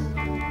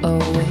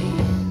away.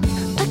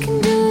 I can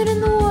do it in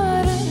the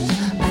water,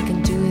 I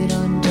can do it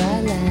on dry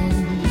land.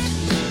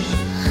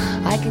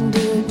 I can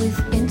do it with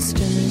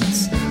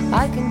instruments,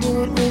 I can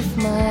do it with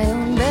my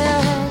own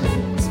bare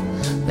hands.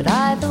 But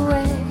either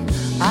way,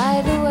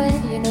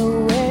 you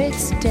know where it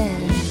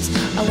stands.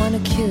 I wanna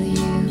kill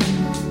you,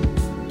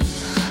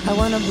 I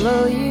wanna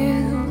blow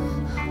you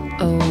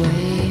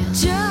away.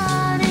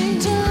 Johnny,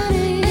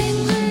 Johnny,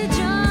 angry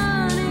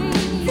Johnny,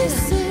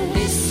 this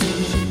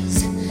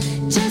is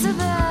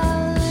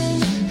Jezebel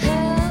in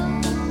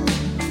hell.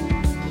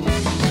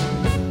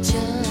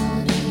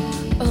 Johnny,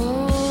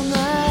 oh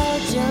my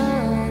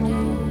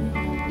Johnny.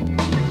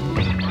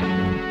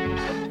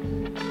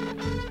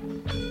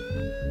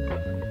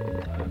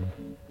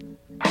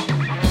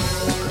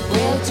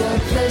 Where'd your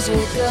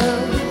pleasure go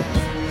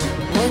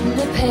when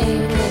the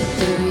pain went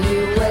through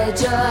you? Where'd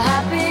your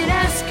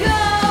happiness go?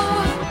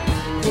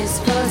 This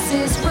force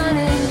is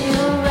running you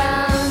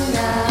around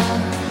now,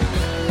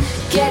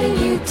 getting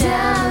you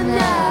down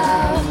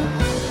now.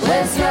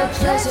 Where's your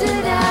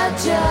pleasure now,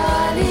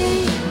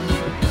 Johnny?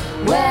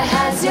 Where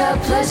has your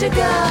pleasure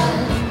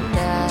gone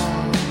now?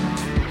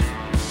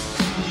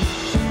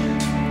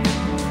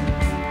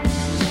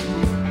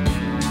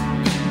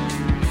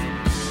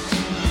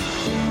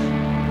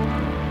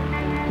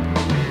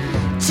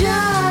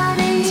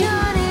 Johnny,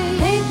 Johnny,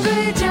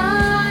 angry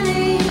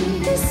Johnny,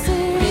 this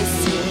is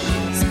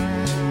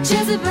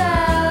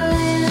Jezebel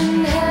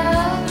in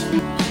hell.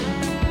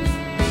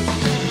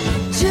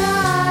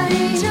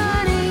 Johnny,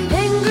 Johnny,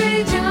 angry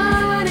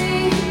Johnny,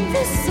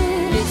 this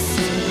is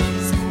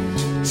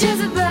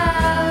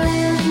Jezebel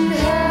in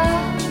hell.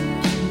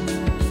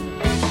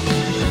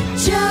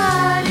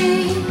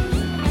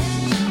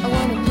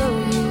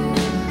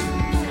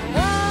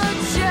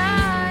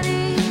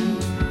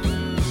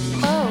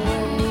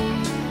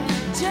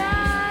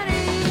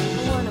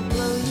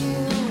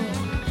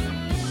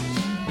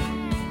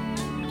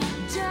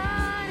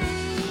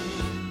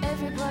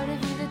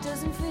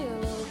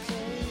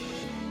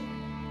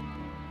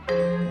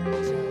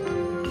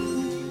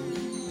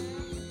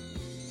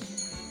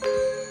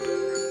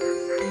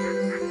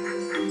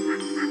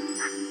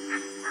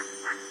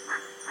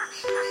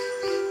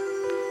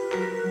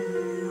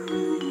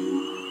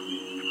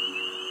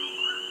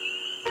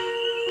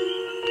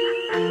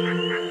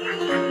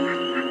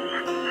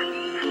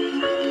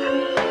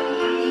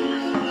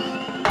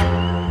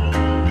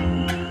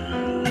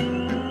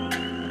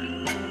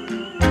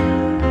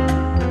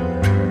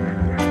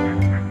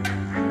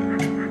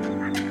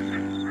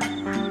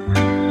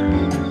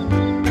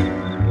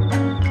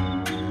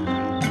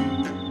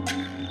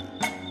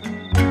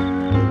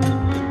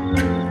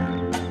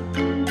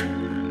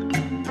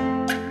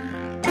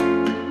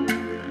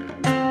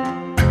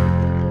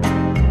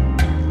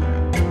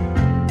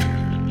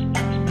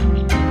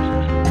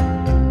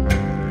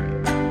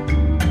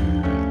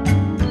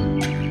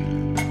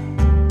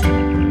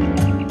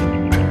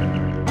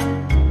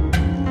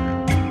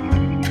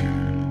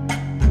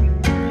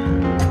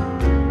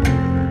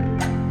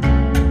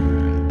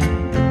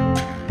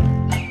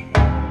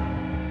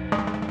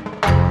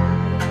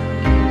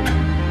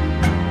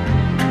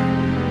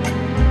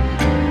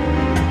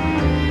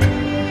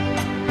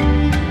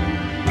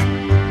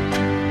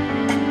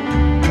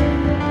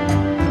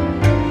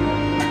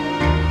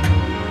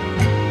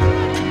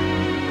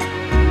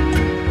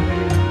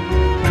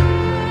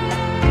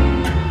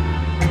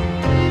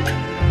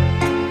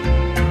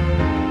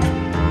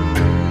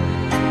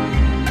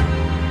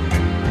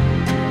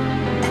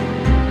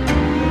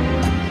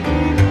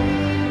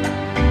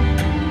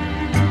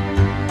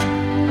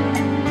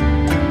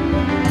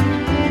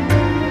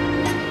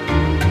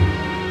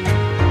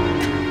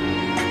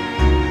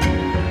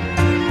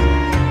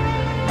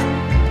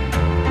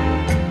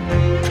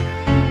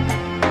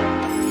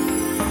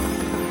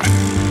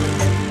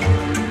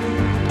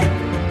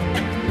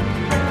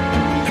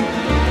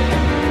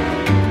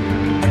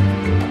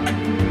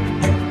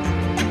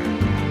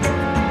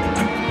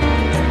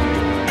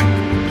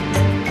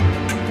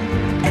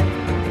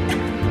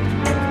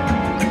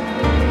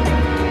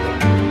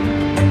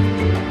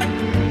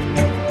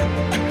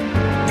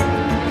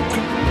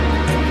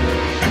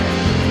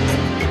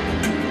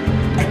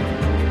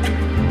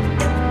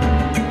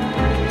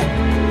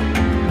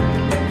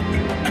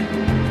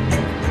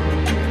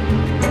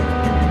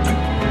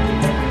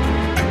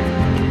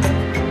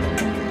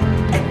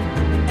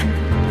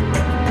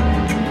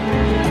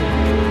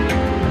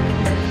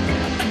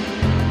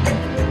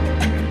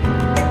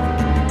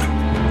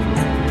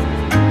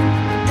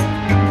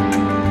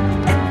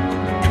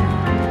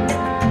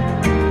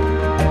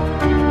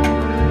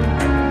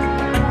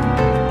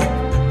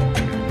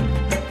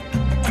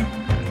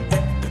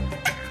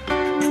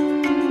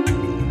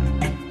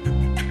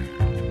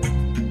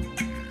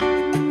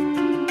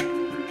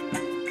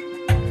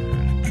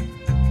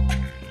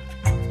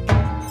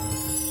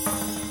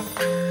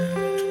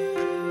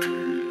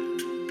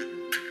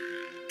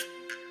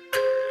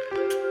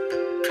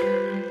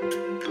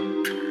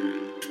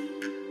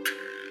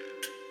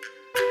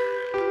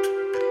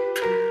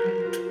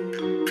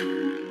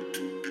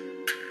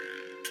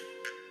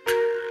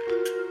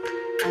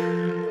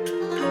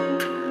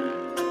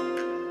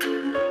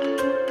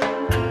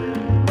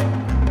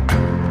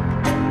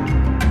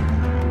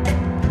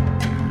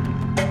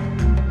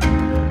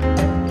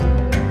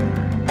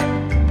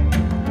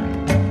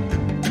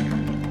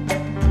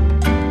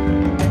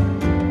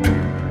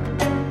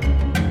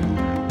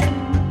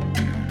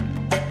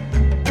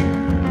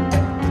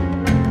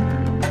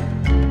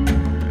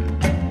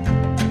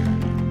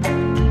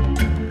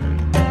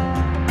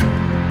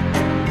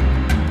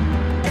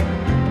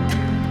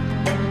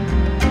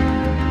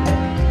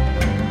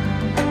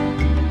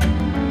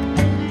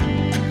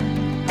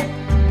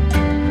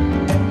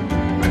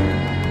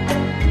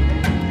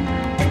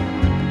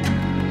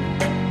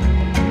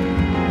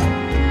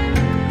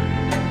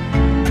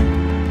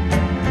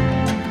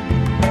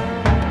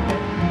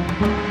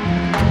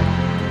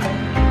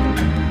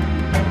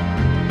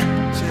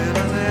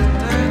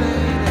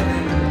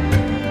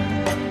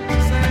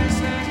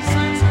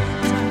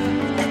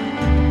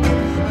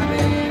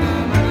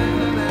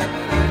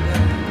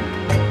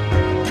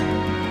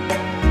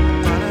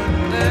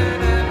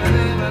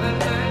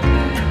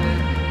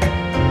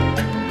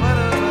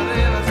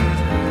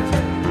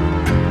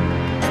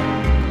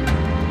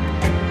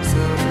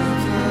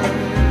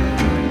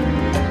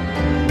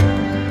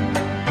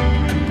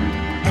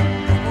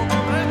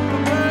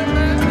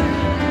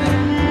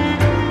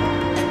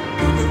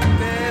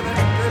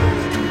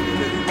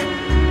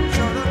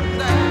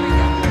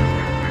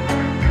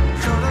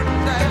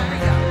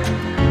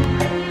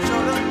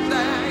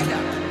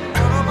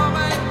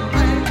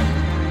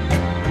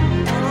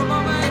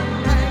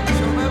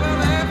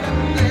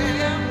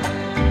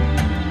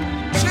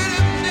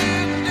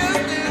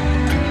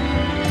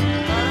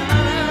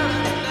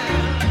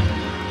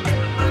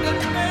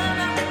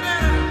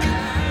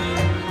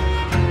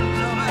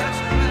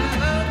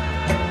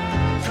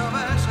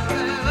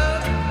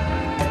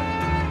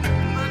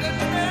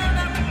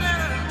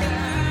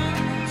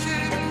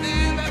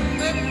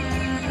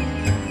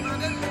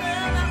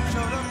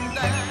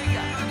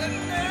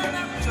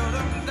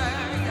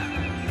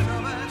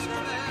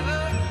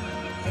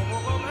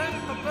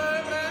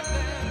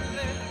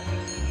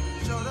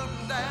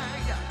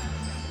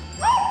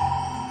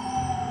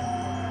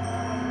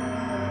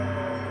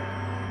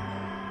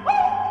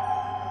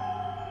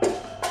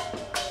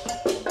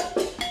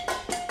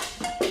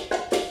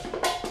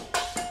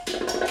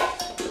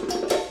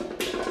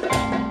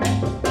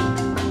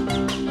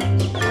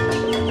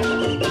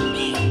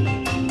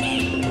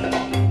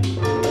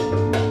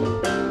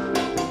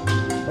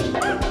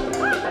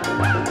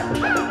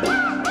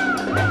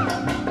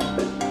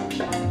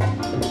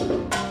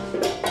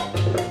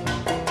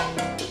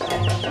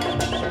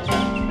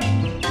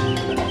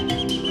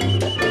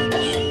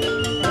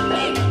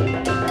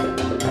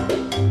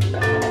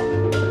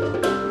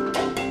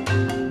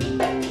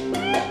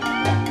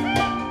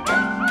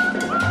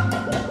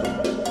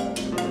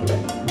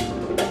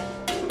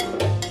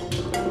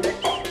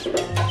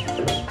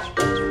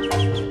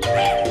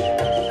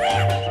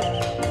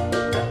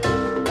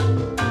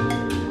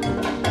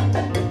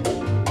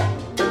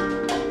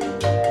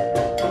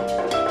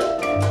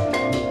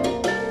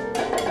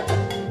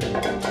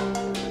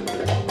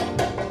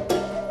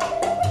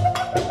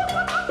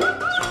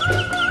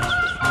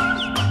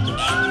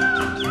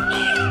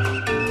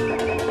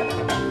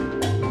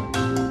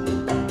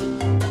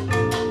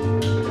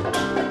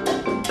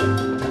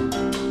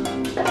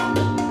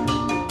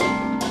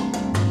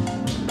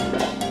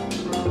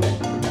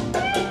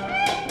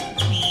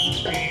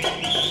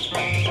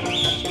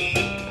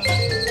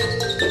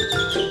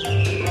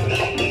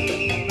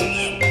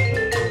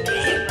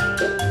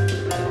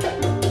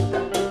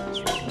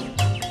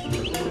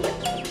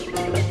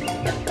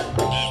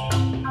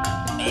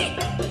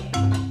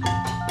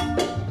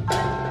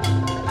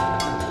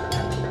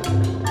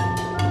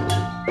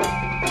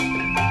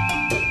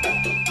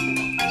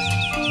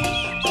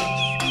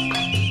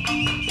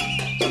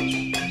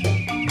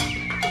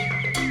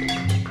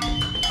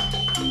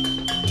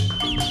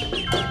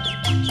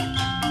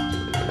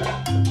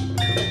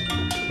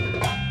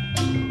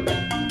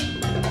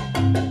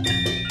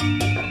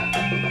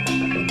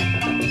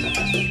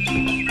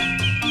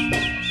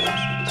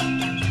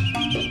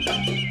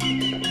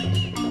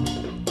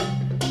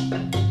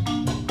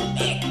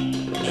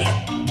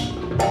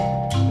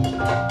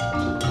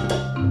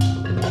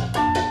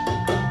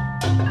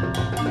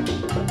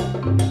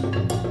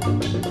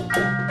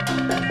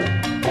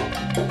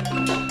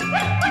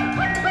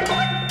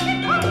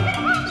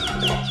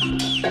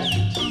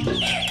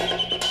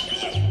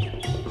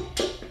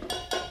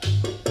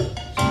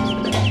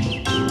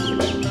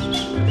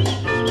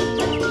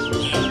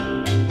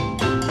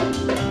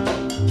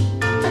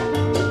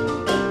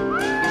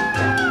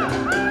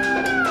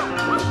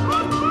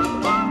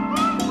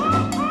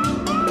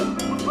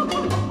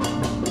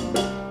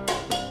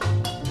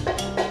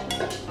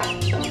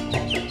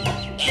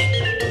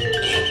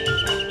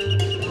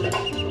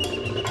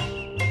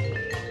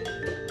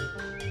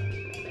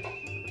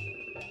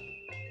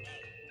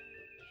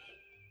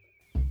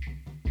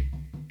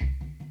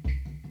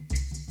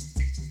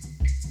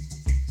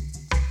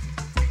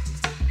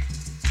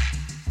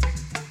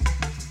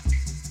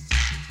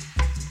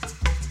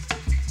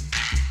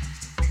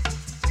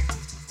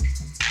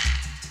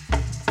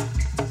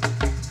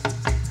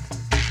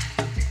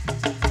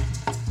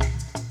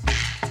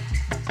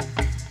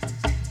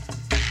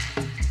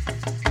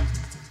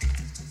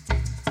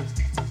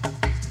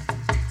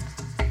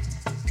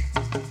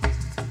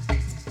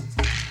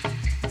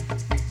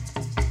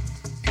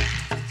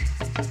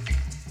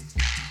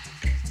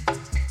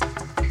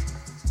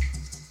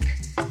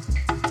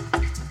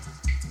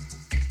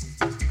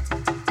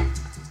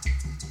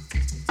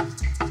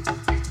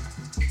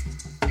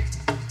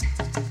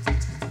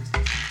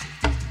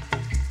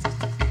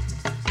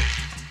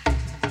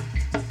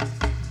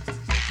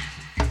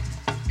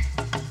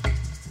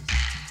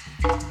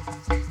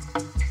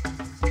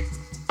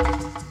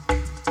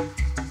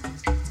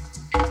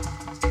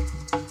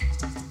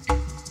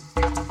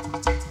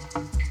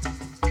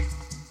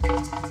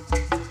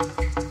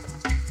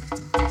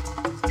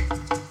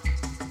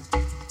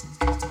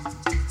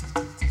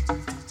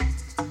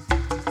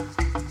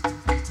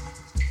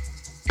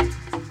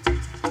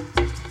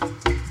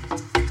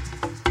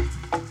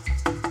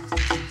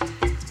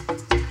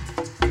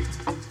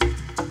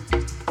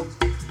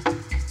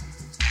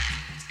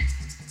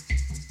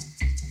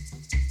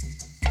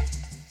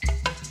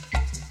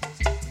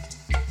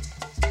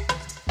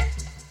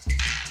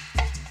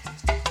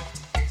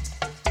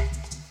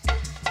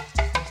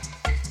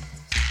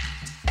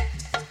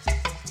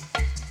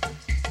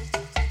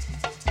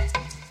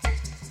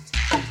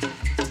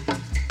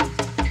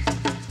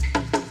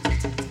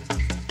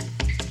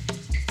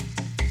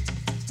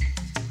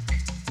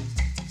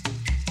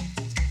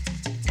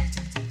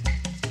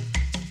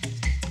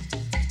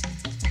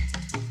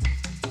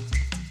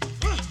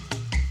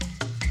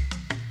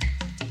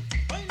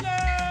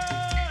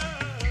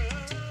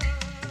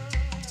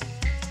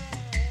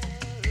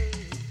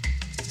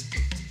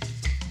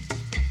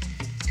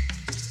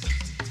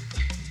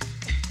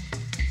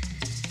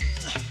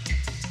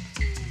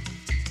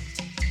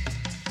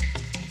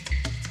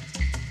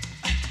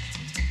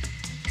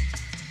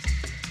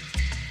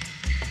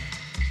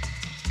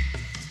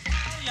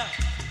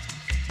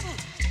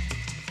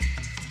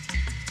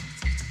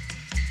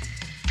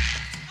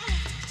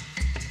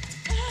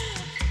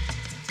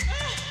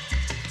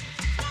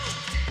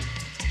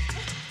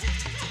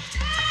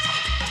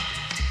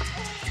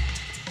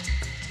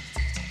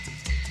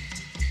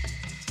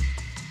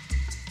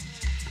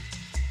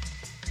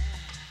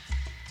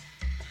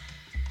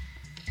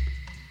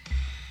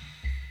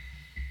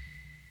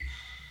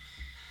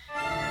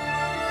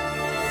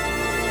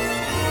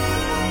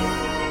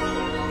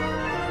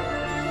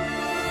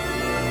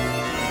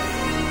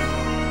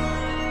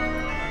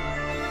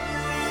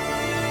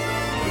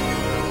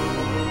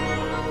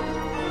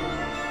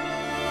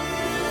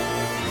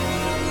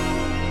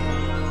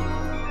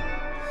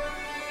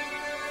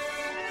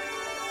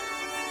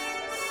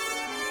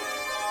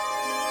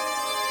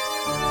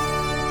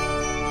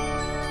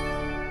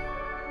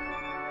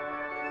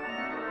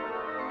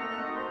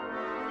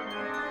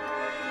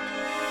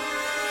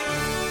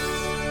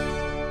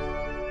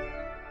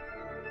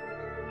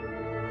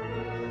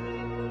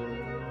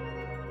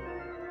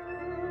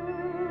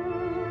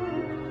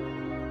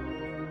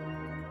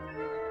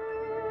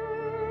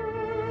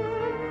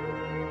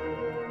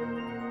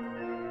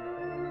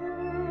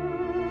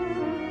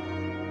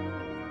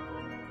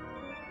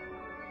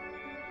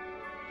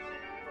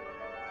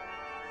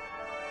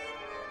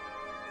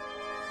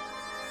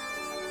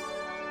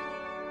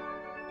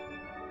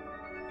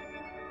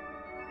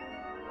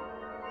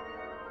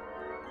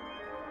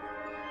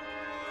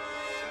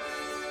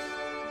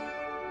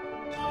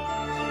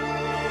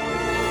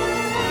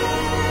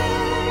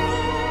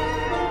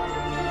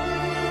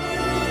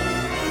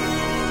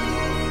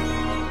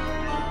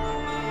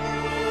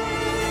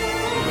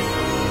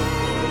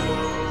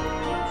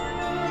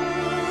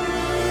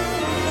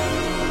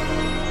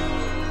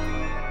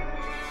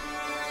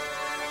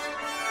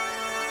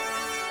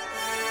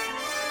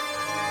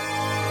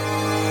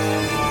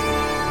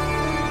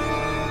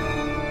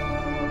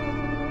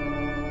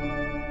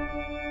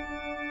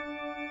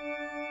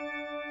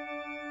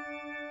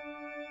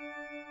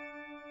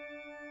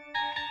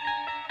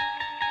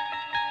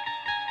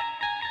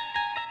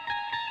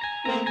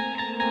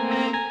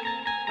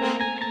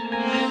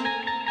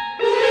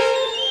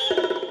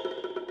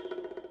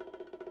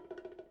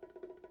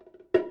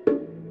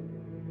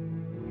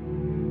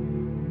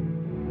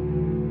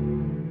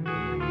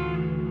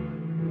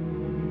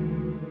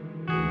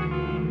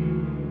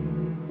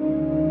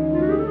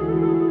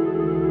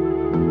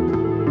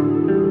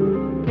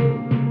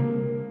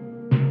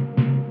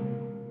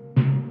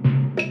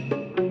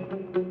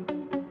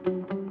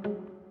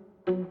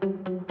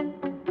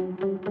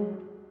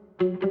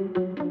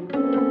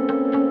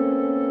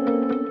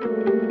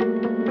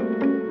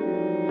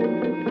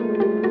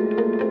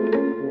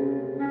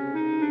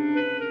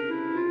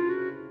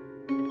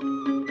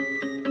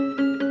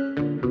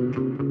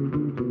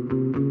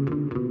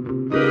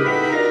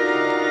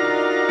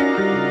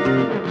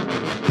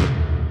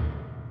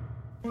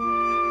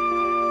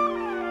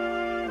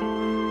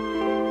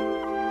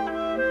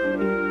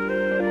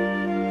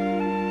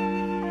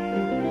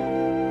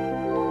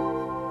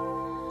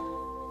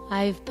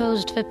 I've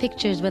posed for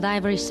pictures with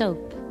ivory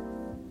soap.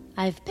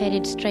 I've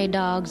petted stray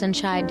dogs and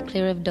shied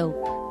clear of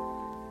dope.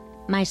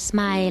 My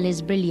smile is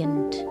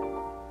brilliant.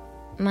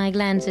 My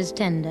glance is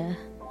tender.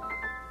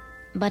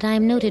 But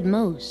I'm noted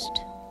most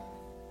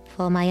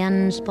for my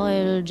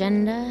unspoiled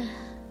gender.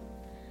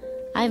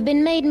 I've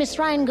been made Miss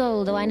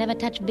Rheingold, though I never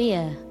touch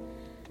beer.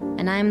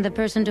 And I'm the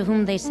person to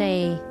whom they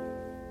say,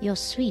 "You're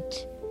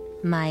sweet,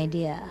 my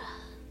dear."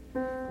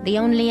 The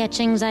only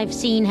etchings I've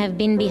seen have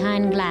been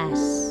behind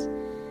glass,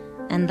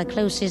 and the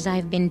closest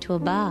I've been to a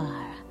bar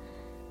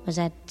was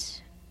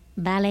at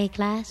ballet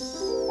class.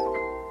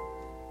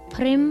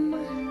 Prim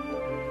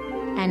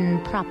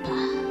and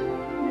proper,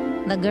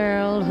 the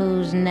girl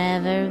who's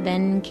never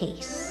been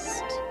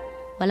cased.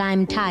 Well,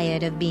 I'm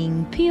tired of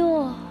being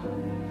pure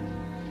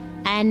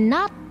and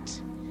not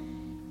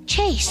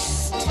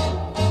chaste,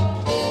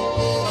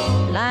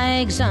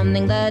 like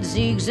something that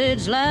seeks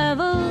its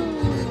level.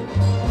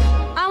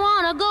 I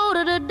wanna go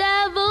to the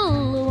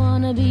devil, I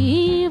wanna be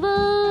evil,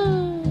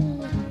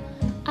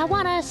 I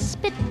wanna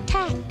spit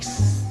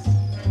tax,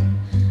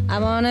 I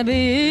wanna be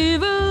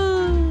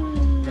evil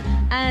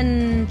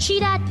and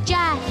cheat at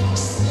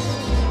jacks.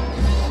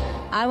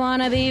 I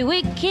wanna be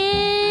wicked,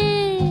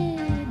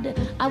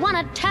 I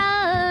wanna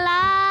tell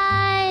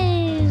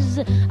lies,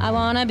 I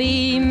wanna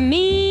be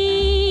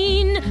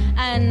mean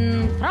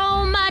and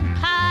throw mud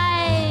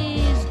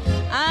pies.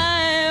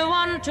 I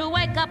want to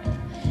wake up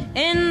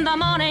in the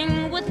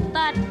morning with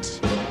that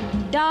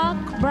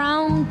dark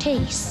brown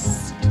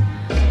taste.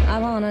 I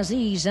wanna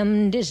see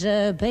some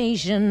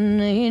dissipation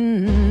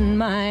in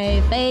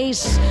my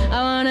face. I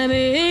wanna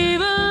be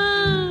evil,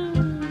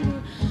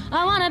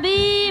 I wanna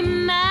be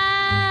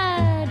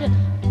mad,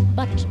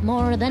 but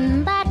more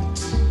than that,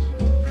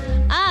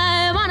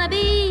 I wanna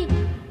be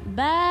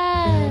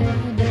bad.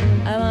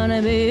 I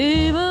wanna be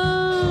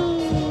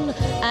evil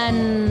and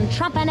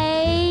trump an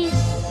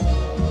ace,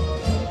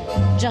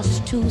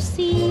 just to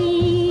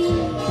see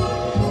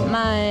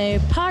my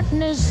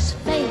partner's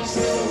face.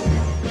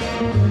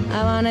 I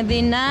wanna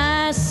be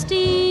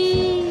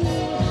nasty,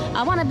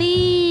 I wanna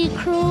be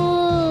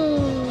cruel,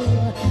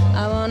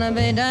 I wanna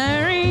be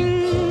daring,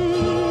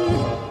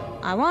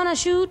 I wanna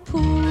shoot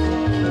pool.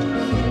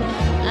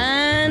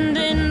 And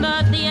in the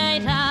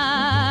theater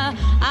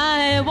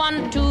I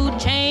want to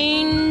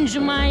change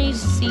my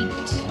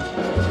seat,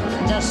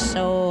 just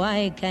so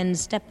I can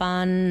step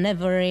on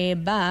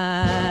everybody's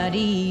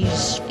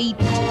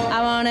feet. I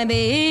wanna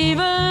be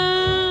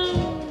evil,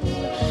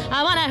 I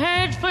wanna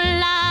hurt for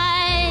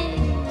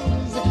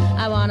lies,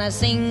 I wanna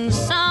sing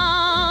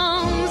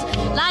songs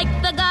like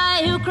the guy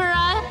who cries.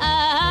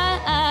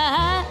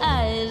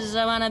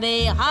 I wanna be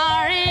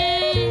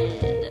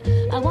horrid,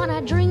 I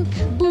wanna drink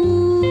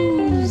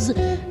booze,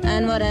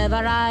 and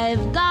whatever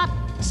I've got,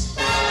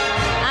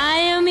 I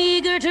am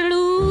eager to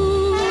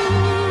lose.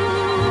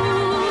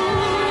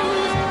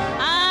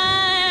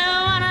 I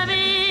wanna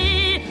be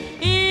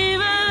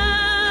evil,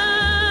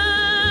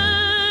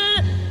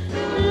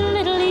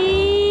 little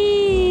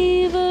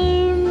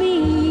evil me,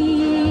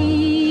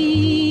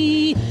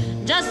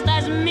 just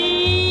as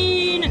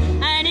mean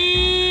and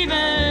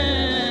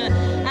evil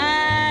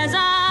as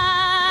I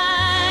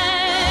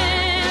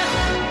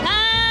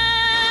can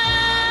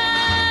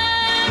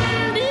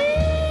be.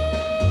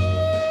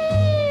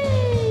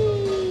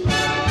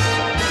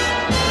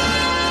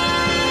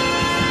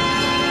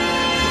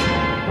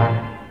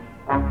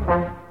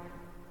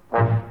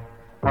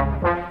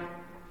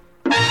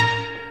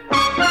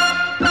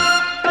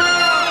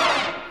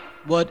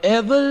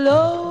 Whatever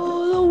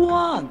Lola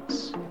wants,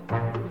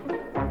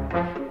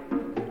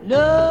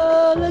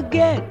 Lola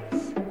gets.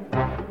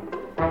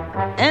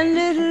 And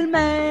little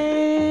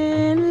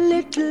man,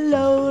 little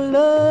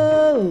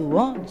Lola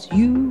wants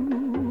you.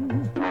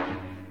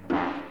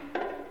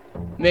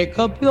 Make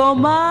up your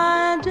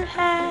mind to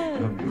have,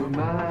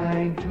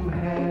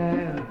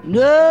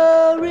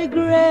 no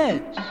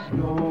regrets,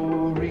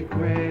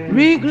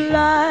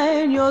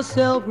 recline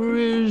yourself,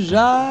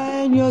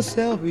 resign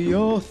yourself,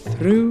 you're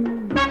through.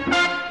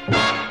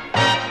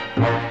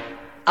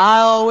 I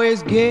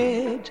always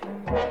get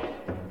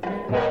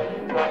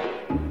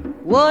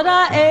what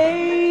I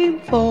aim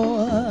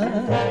for,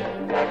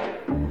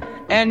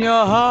 and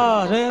your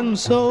heart and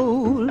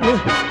soul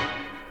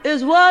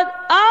is what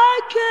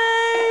I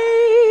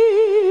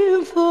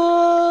came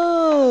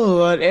for.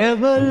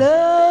 Whatever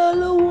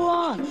Lola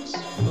wants,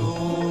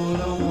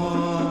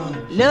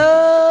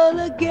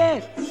 Lola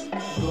gets.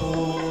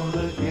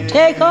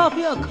 Take off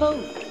your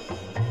coat,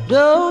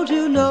 don't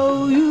you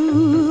know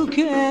you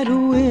can't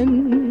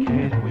win?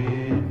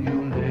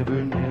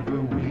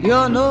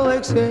 You're no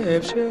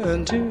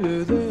exception to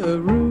the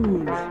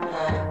rule.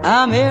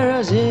 I'm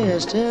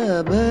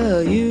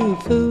irresistible, you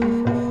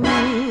fool.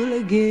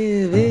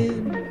 Give in,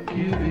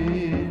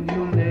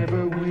 you'll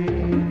never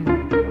win.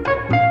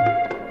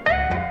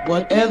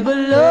 Whatever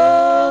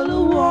Lola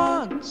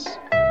wants,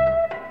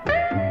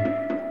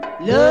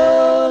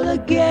 Lola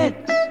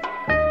gets.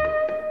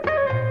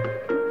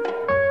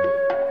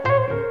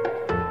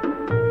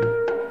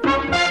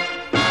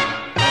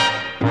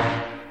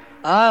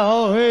 I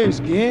always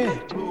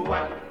get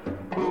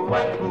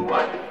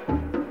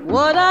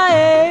what I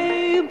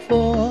aim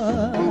for,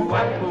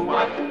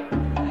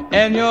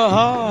 and your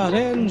heart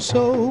and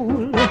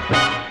soul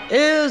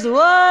is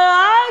what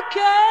I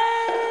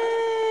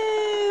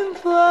came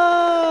for.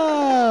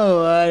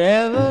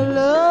 Whatever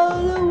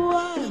Lola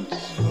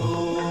wants,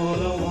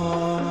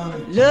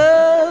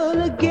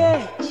 Lola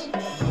gets.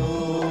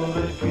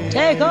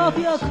 Take off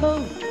your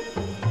coat,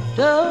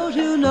 don't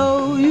you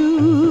know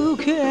you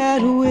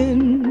can't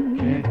win?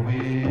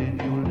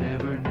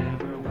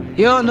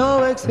 You're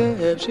no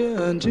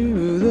exception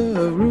to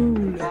the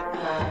rule.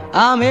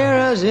 I'm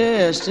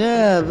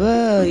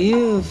irresistible,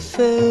 you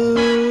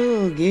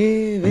fool.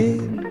 Give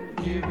in.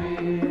 Give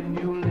in,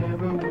 you'll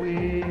never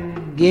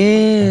win.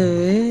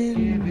 Give in.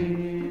 Give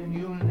in,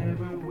 you'll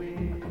never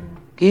win.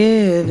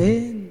 Give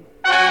in.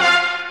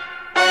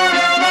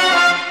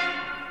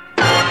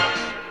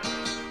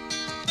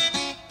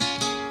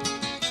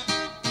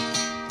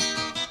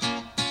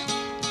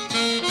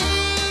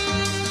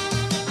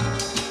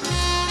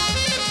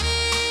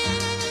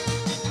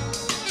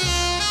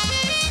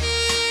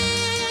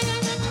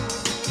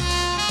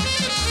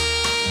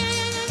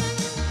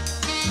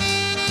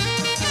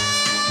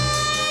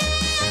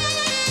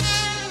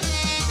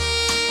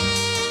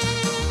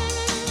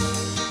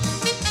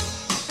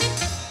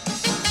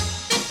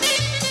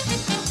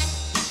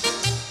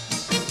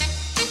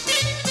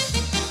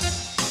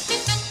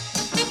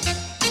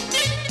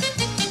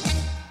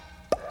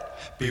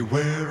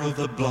 Beware of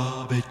the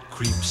blob, it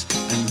creeps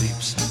and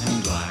leaps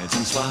and glides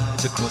and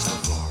slides across the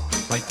floor,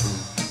 right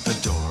through the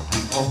door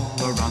and all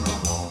around the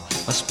wall.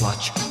 A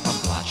splotch, a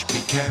blotch, be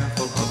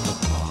careful of the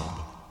blob.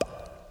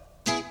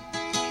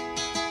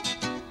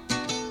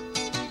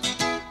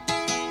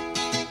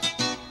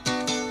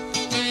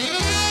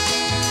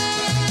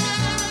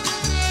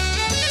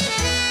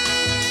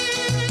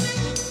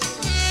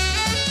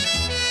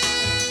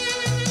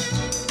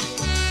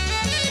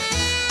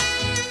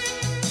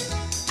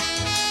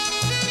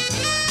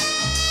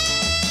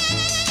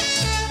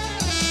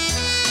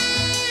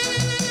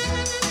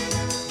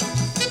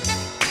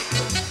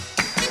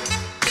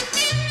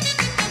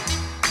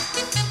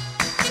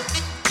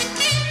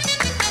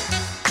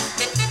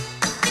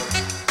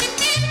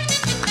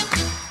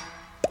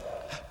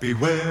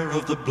 Beware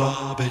of the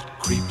blob, it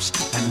creeps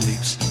and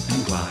leaps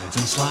and glides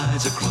and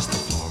slides across the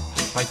floor,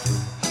 right through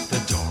the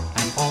door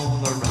and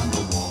all around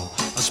the wall.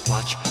 A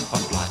splotch, a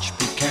blotch,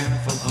 be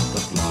careful of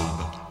the blob.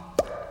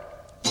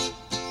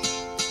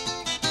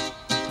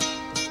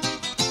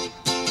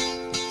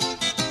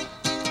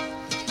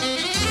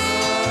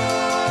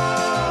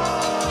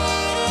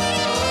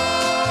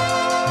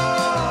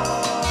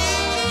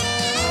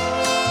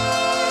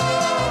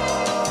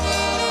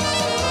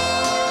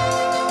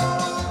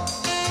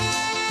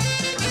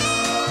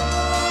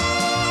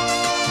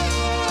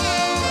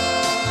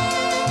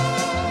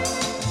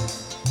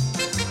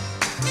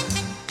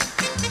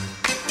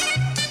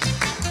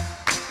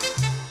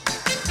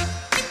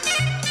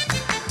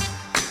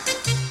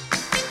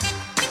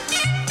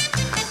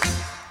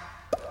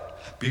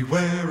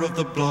 Beware of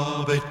the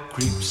blob, it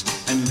creeps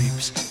and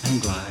leaps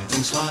and glides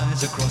and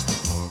slides across the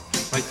floor,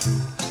 right through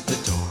the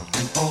door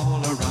and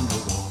all around the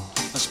wall.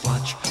 A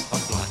splotch, a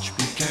blotch,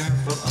 be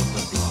careful of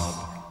the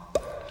blob.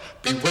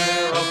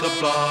 Beware of the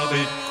blob,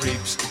 it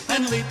creeps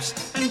and leaps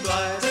and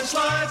glides and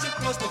slides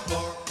across the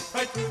floor,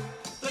 right through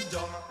the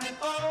door and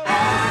all.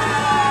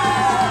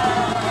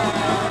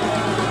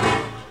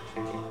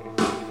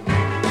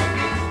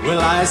 Well,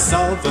 I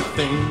saw the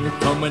thing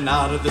coming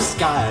out of the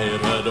sky.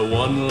 It had a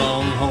one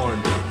long horn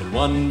and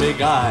one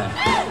big eye.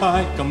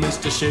 I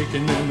commenced to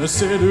shaking and I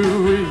said,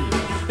 ooh-wee.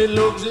 It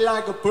looks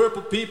like a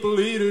purple people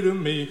eater to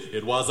me.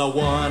 It was a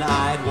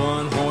one-eyed,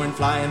 one-horn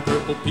flying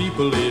purple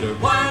people eater.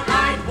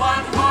 One-eyed,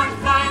 one-horn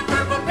flying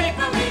purple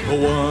people eater. A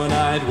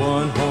one-eyed,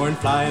 one-horn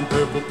flying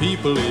purple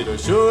people eater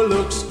sure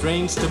looks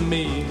strange to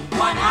me.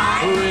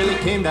 One-eyed? Well, he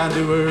came down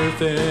to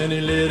earth and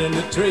he lit in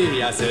a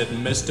tree. I said,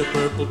 Mr.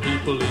 Purple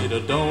People Eater,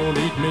 don't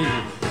eat me.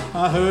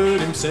 I heard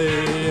him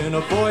say in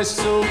a voice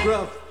so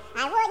gruff,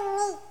 I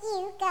wouldn't eat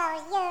you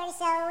 'cause you're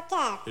so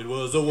tough. it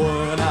was a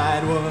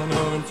one-eyed,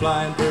 one-horn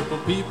flying purple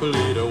people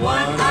eater.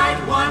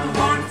 One-eyed,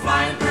 one-horn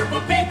flying purple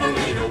people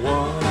eater.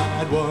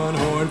 One-eyed,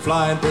 one-horn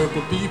flying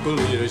purple people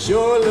eater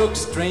sure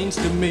looks strange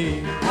to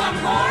me.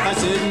 One-horn? I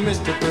said,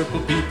 Mr.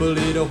 Purple People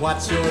Eater,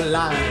 what's your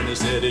line? He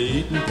said,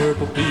 eating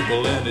purple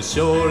people and it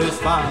sure is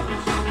fine.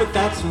 But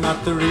that's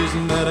not the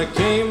reason that I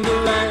came to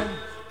land.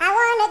 I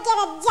want to get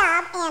a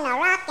job in a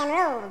rock and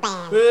roll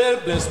band. Well,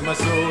 bless my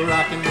soul,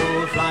 rock and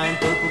roll, flying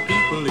purple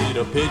people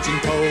eater,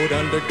 pigeon-toed,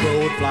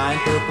 undergrowth, flying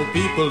purple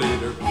people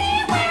eater.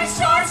 He wears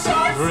short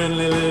shorts.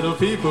 Friendly little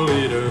people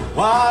eater,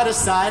 what a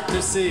sight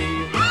to see.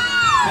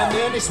 And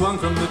then he swung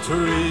from the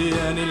tree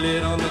and he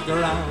lit on the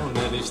ground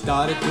and he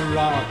started to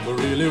rock,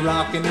 really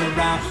rocking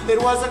around.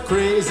 It was a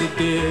crazy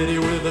ditty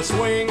with a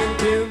swinging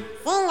tune.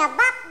 Sing a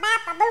bop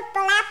bop a boop a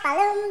lap a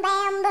loom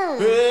bam boom.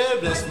 Well,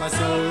 bless my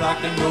soul,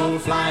 rock and roll,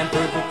 flying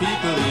purple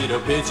people eater,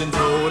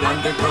 pigeon-toed,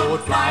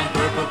 undergrowth, flying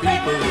purple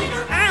people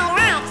eater. I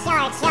like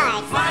short What's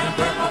yours? Flying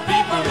purple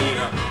people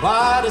eater.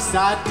 What a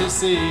sight to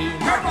see.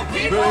 Purple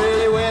people.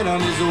 Really went on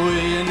his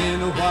way, and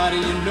then what do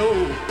you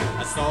know?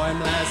 I saw him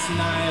last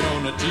night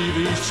on a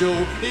TV show.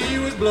 He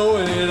was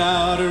blowing it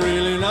out,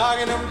 really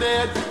knocking him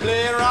dead.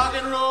 Playing rock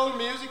and roll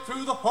music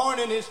through the horn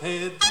in his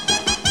head.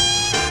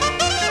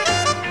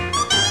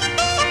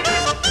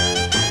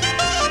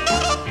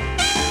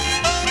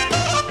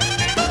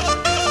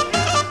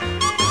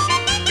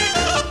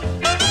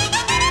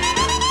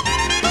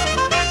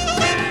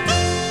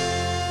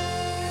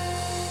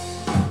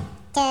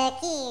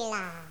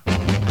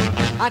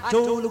 I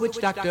told the witch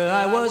doctor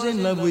I was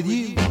in love with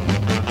you.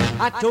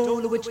 I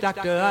told the witch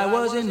doctor I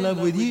was in love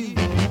with you.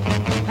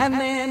 And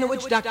then the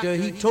witch doctor,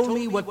 he told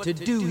me what to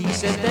do. He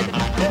said that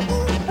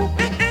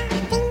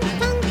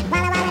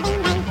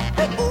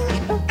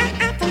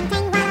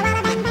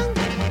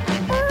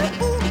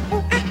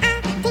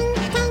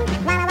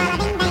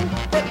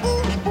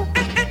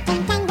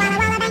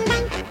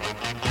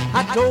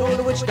I told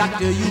the witch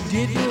doctor you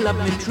didn't love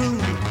me true.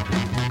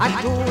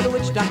 I told the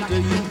witch doctor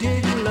you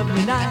didn't love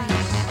me nice.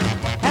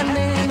 And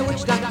then the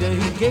witch doctor,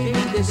 he gave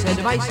me this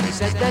advice. He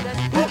said that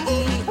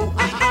ooh-ee,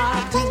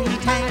 ooh-ah-ah,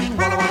 ting-tang,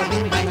 walla-walla,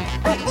 bing-bang.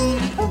 Ooh-ee,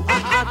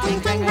 ooh-ah-ah,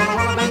 ting-tang,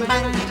 walla-walla,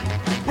 bing-bang.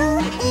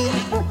 Ooh-ee,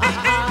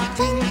 ooh-ah-ah,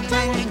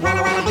 ting-tang,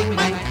 walla-walla,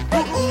 bing-bang.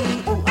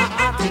 Ooh-ee,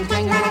 ooh-ah-ah,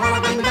 ting-tang, walla-walla,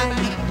 bing-bang.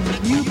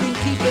 You've been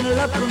keeping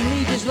love from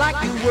me just like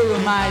you were a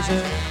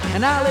miser.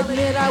 And I'll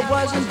admit I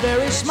wasn't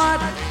very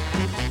smart.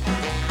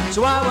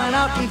 So I went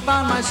out and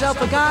found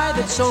myself a guy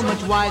that's so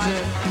much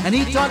wiser. And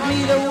he taught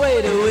me the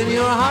way to win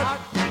your heart.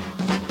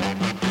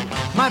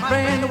 My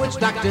friend the witch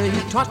doctor,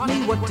 he taught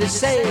me what to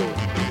say.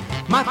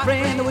 My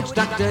friend the witch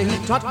doctor, he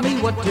taught me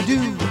what to do.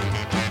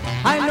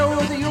 I know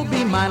that you'll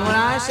be mine when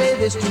I say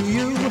this to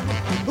you.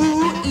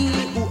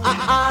 Ooh-ee,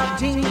 ooh-ah-ah,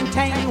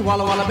 ting-tang,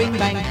 walla-walla,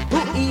 bing-bang.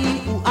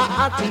 Ooh-ee,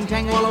 ooh-ah-ah,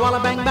 ting-tang, walla-walla,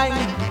 bang-bang.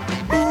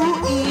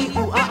 Ooh-ee,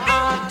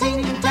 ooh-ah-ah,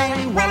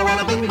 ting-tang,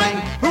 walla-walla, bing-bang.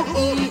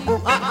 Ooh-ee,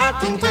 ooh-ah-ah,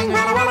 ting-tang,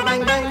 walla-walla,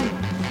 bang-bang.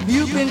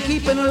 You've been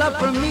keeping love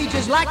from me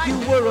just like you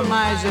were a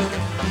miser.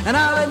 And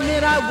I'll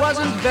admit I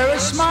wasn't very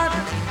smart.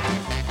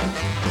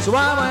 So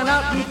I went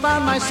out and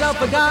found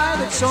myself a guy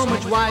that's so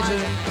much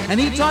wiser. And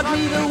he taught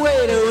me the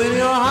way to win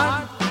your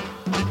heart.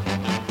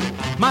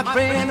 My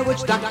friend the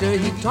witch doctor,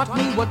 he taught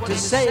me what to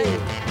say.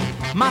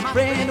 My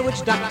friend the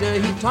witch doctor,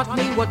 he taught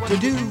me what to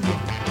do.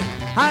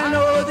 I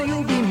know that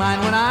you'll be mine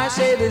when I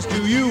say this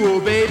to you, oh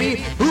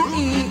baby.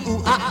 Ooh-ee,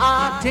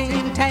 ooh-ah-ah,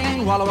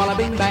 ting-tang, walla-walla,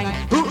 bing-bang.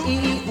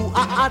 Ooh-ee,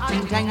 ooh-ah-ah,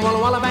 ting-tang,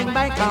 walla-walla,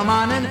 bang-bang. Come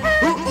on and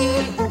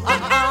ooh-ee,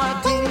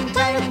 ooh-ah-ah,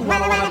 ting-tang,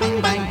 walla-walla,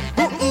 bing-bang.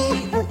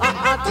 Ooh-ee,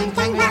 ooh-ah-ah,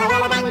 ting-tang,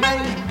 walla-walla,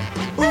 bang-bang.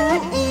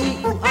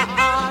 Ooh-ee,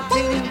 ooh-ah-ah,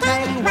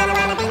 ting-tang,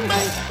 walla-walla,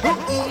 bing-bang.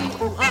 Ooh-ee,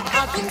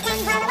 ooh-ah-ah,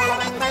 ting-tang, walla-walla,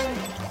 bang-bang.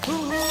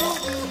 Ooh-ee,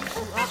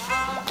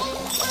 ooh-ah-ah,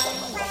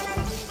 ting-tang.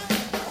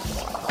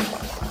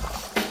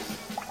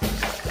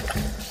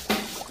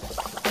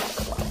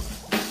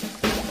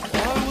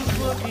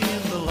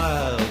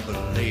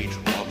 Late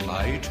one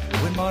night,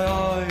 when my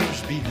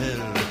eyes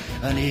beheld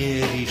an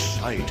eerie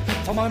sight,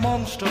 for my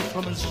monster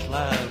from his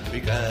slab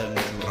began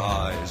to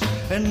rise,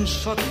 and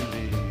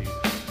suddenly,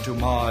 to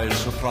my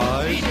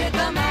surprise, He did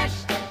the mash.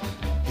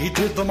 He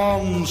did the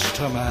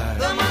monster mash.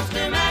 The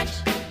monster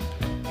mash.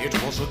 It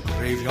was a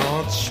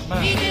graveyard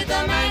smash. He did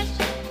the mash.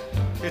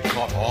 It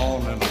caught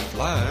on in a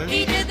flash.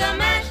 He did the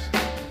mash.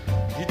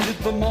 He did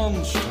the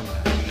monster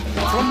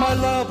mash. From my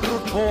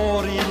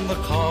laboratory in the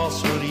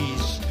castle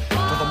east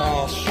to the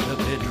master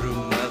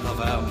bedroom where the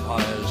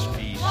vampires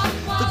feast,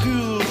 the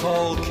ghouls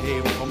all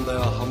came from their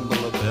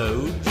humble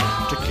abodes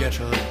to get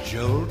a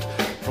jolt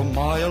from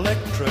my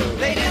electrode.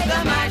 They did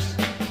the mash.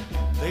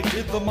 They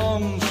did the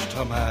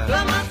monster mash.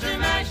 The monster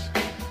mash.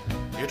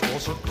 It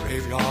was a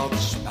graveyard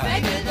smash.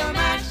 They did the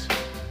mash.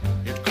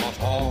 It caught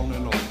on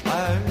in a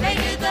flash. They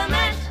did the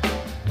mash.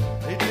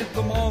 They did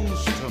the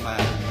monster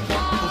mash.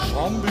 The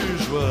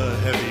zombies were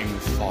having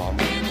fun.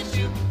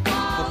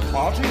 The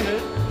party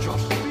had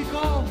just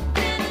begun.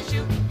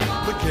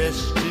 The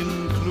guests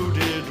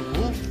included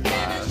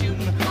Wolfman,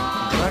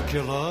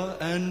 Dracula,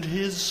 and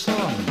his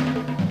son.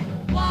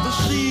 The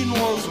scene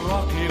was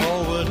rocking,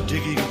 all were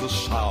digging the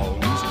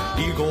sounds.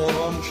 Igor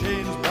on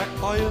chains,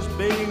 backed by his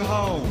baying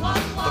hounds.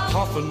 The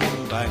coffin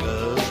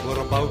bangers were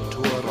about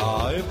to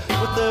arrive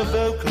with their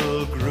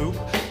vocal group,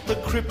 the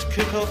Crypt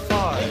Kicker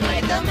Five. They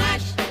played the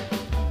mash.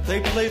 They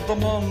played the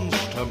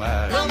monster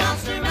mash. The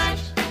monster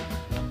mash.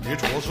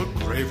 It was a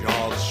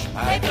graveyard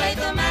smash. They played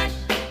the mash.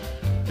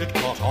 It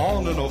caught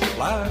on in a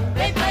flash.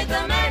 They played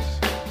the mash.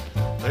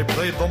 They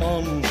played the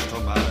monster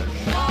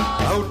mash.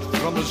 Out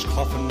from his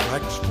coffin,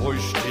 Drac's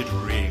voice did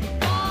ring.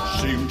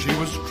 Seemed he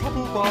was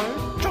troubled by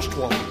just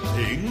one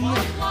thing.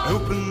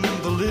 Opened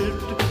the lid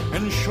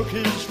and shook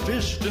his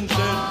fist and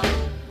said,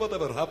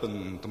 "Whatever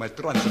happened to my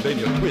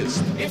Transylvania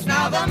twist?" It's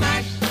now the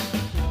mash.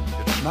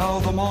 It's now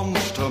the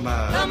monster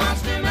mash. The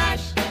monster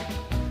mash.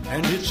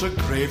 And it's a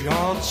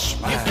graveyard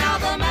smash. It's now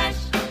the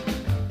mash.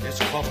 It's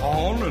caught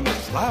on in a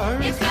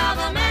flash. It's now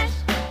the mash.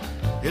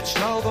 It's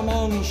now the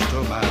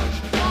monster mash.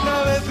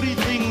 Now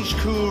everything's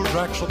cool,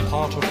 Drax a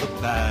part of the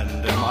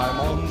band, and my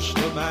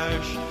Monster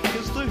Mash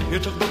is the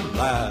hit of the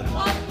land.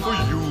 For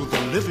you,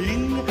 the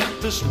living,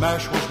 this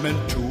mash was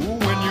meant to.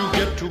 When you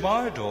get to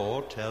my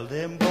door, tell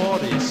them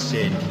God is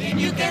sent. Then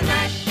you can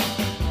mash.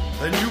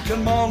 Then you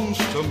can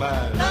Monster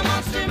Mash. The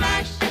Monster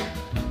Mash.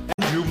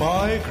 And you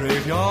my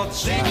graveyard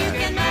smash. Then you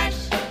can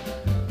mash.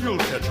 You'll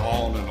catch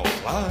on in a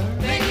flash.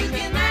 Then you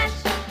can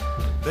mash.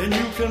 Then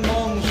you can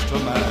Monster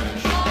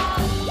Mash.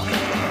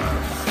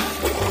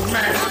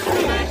 Mash.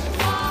 Monster Mash.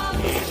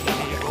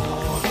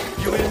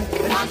 You in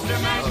Monster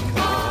Mash.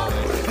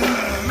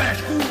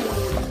 Mash.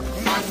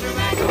 Monster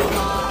Mash.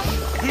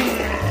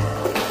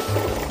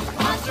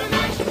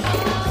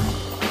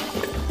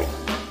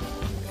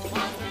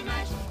 Monster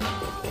Mash.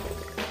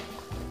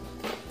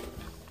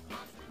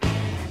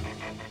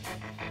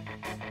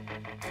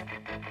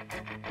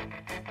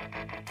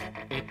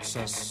 It's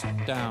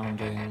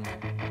astounding.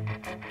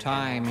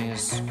 Time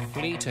is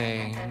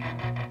fleeting.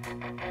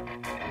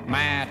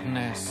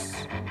 Madness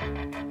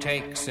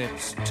takes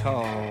its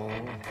toll.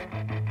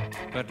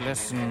 But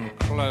listen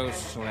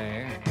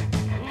closely.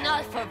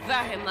 Not for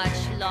very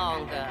much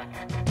longer.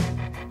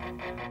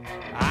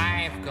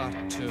 I've got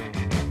to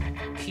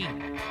keep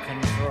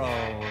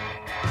control.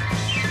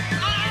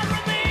 I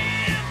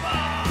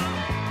remember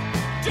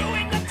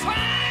doing the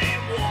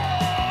time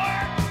war,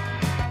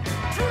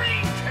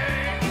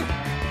 drinking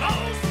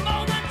those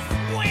moments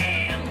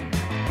when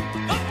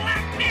the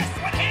blackness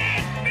would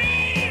hit me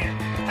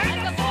and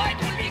the void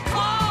would be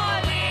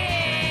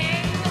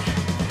calling.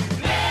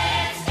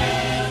 Let's do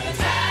the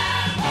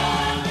time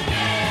war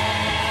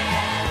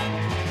again.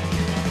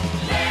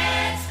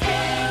 Let's do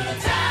the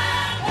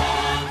time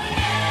war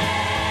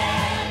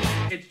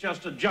again. It's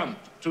just a jump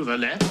to the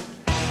left.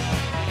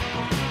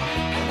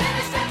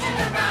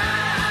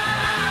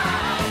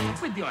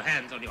 With your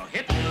hands on your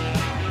hips.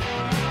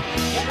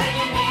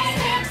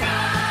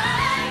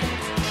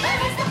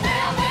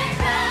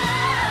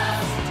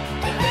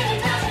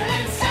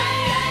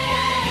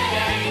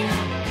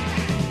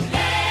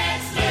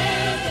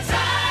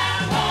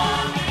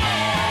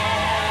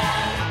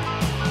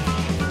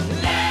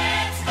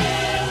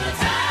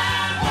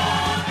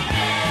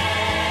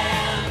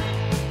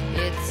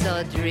 It's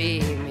so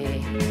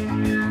dreamy.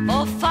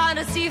 Oh,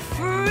 fantasy,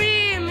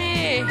 free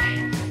me.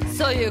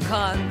 So you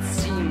can't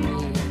see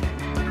me.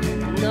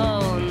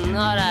 No,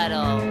 not at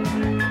all.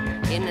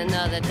 In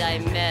another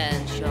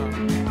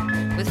dimension,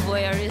 with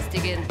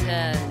voyeuristic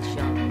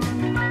intention.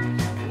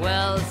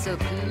 Well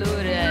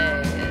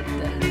secluded,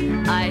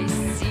 I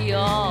see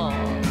all.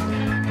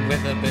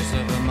 With a bit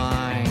of a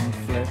mind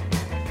flip.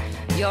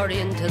 You're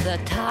into the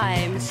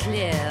time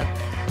slip.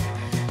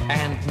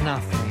 And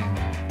nothing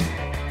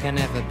can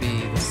ever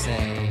be the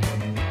same.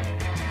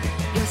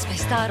 You're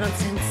spaced out on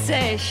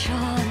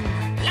sensation.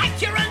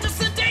 Like you're under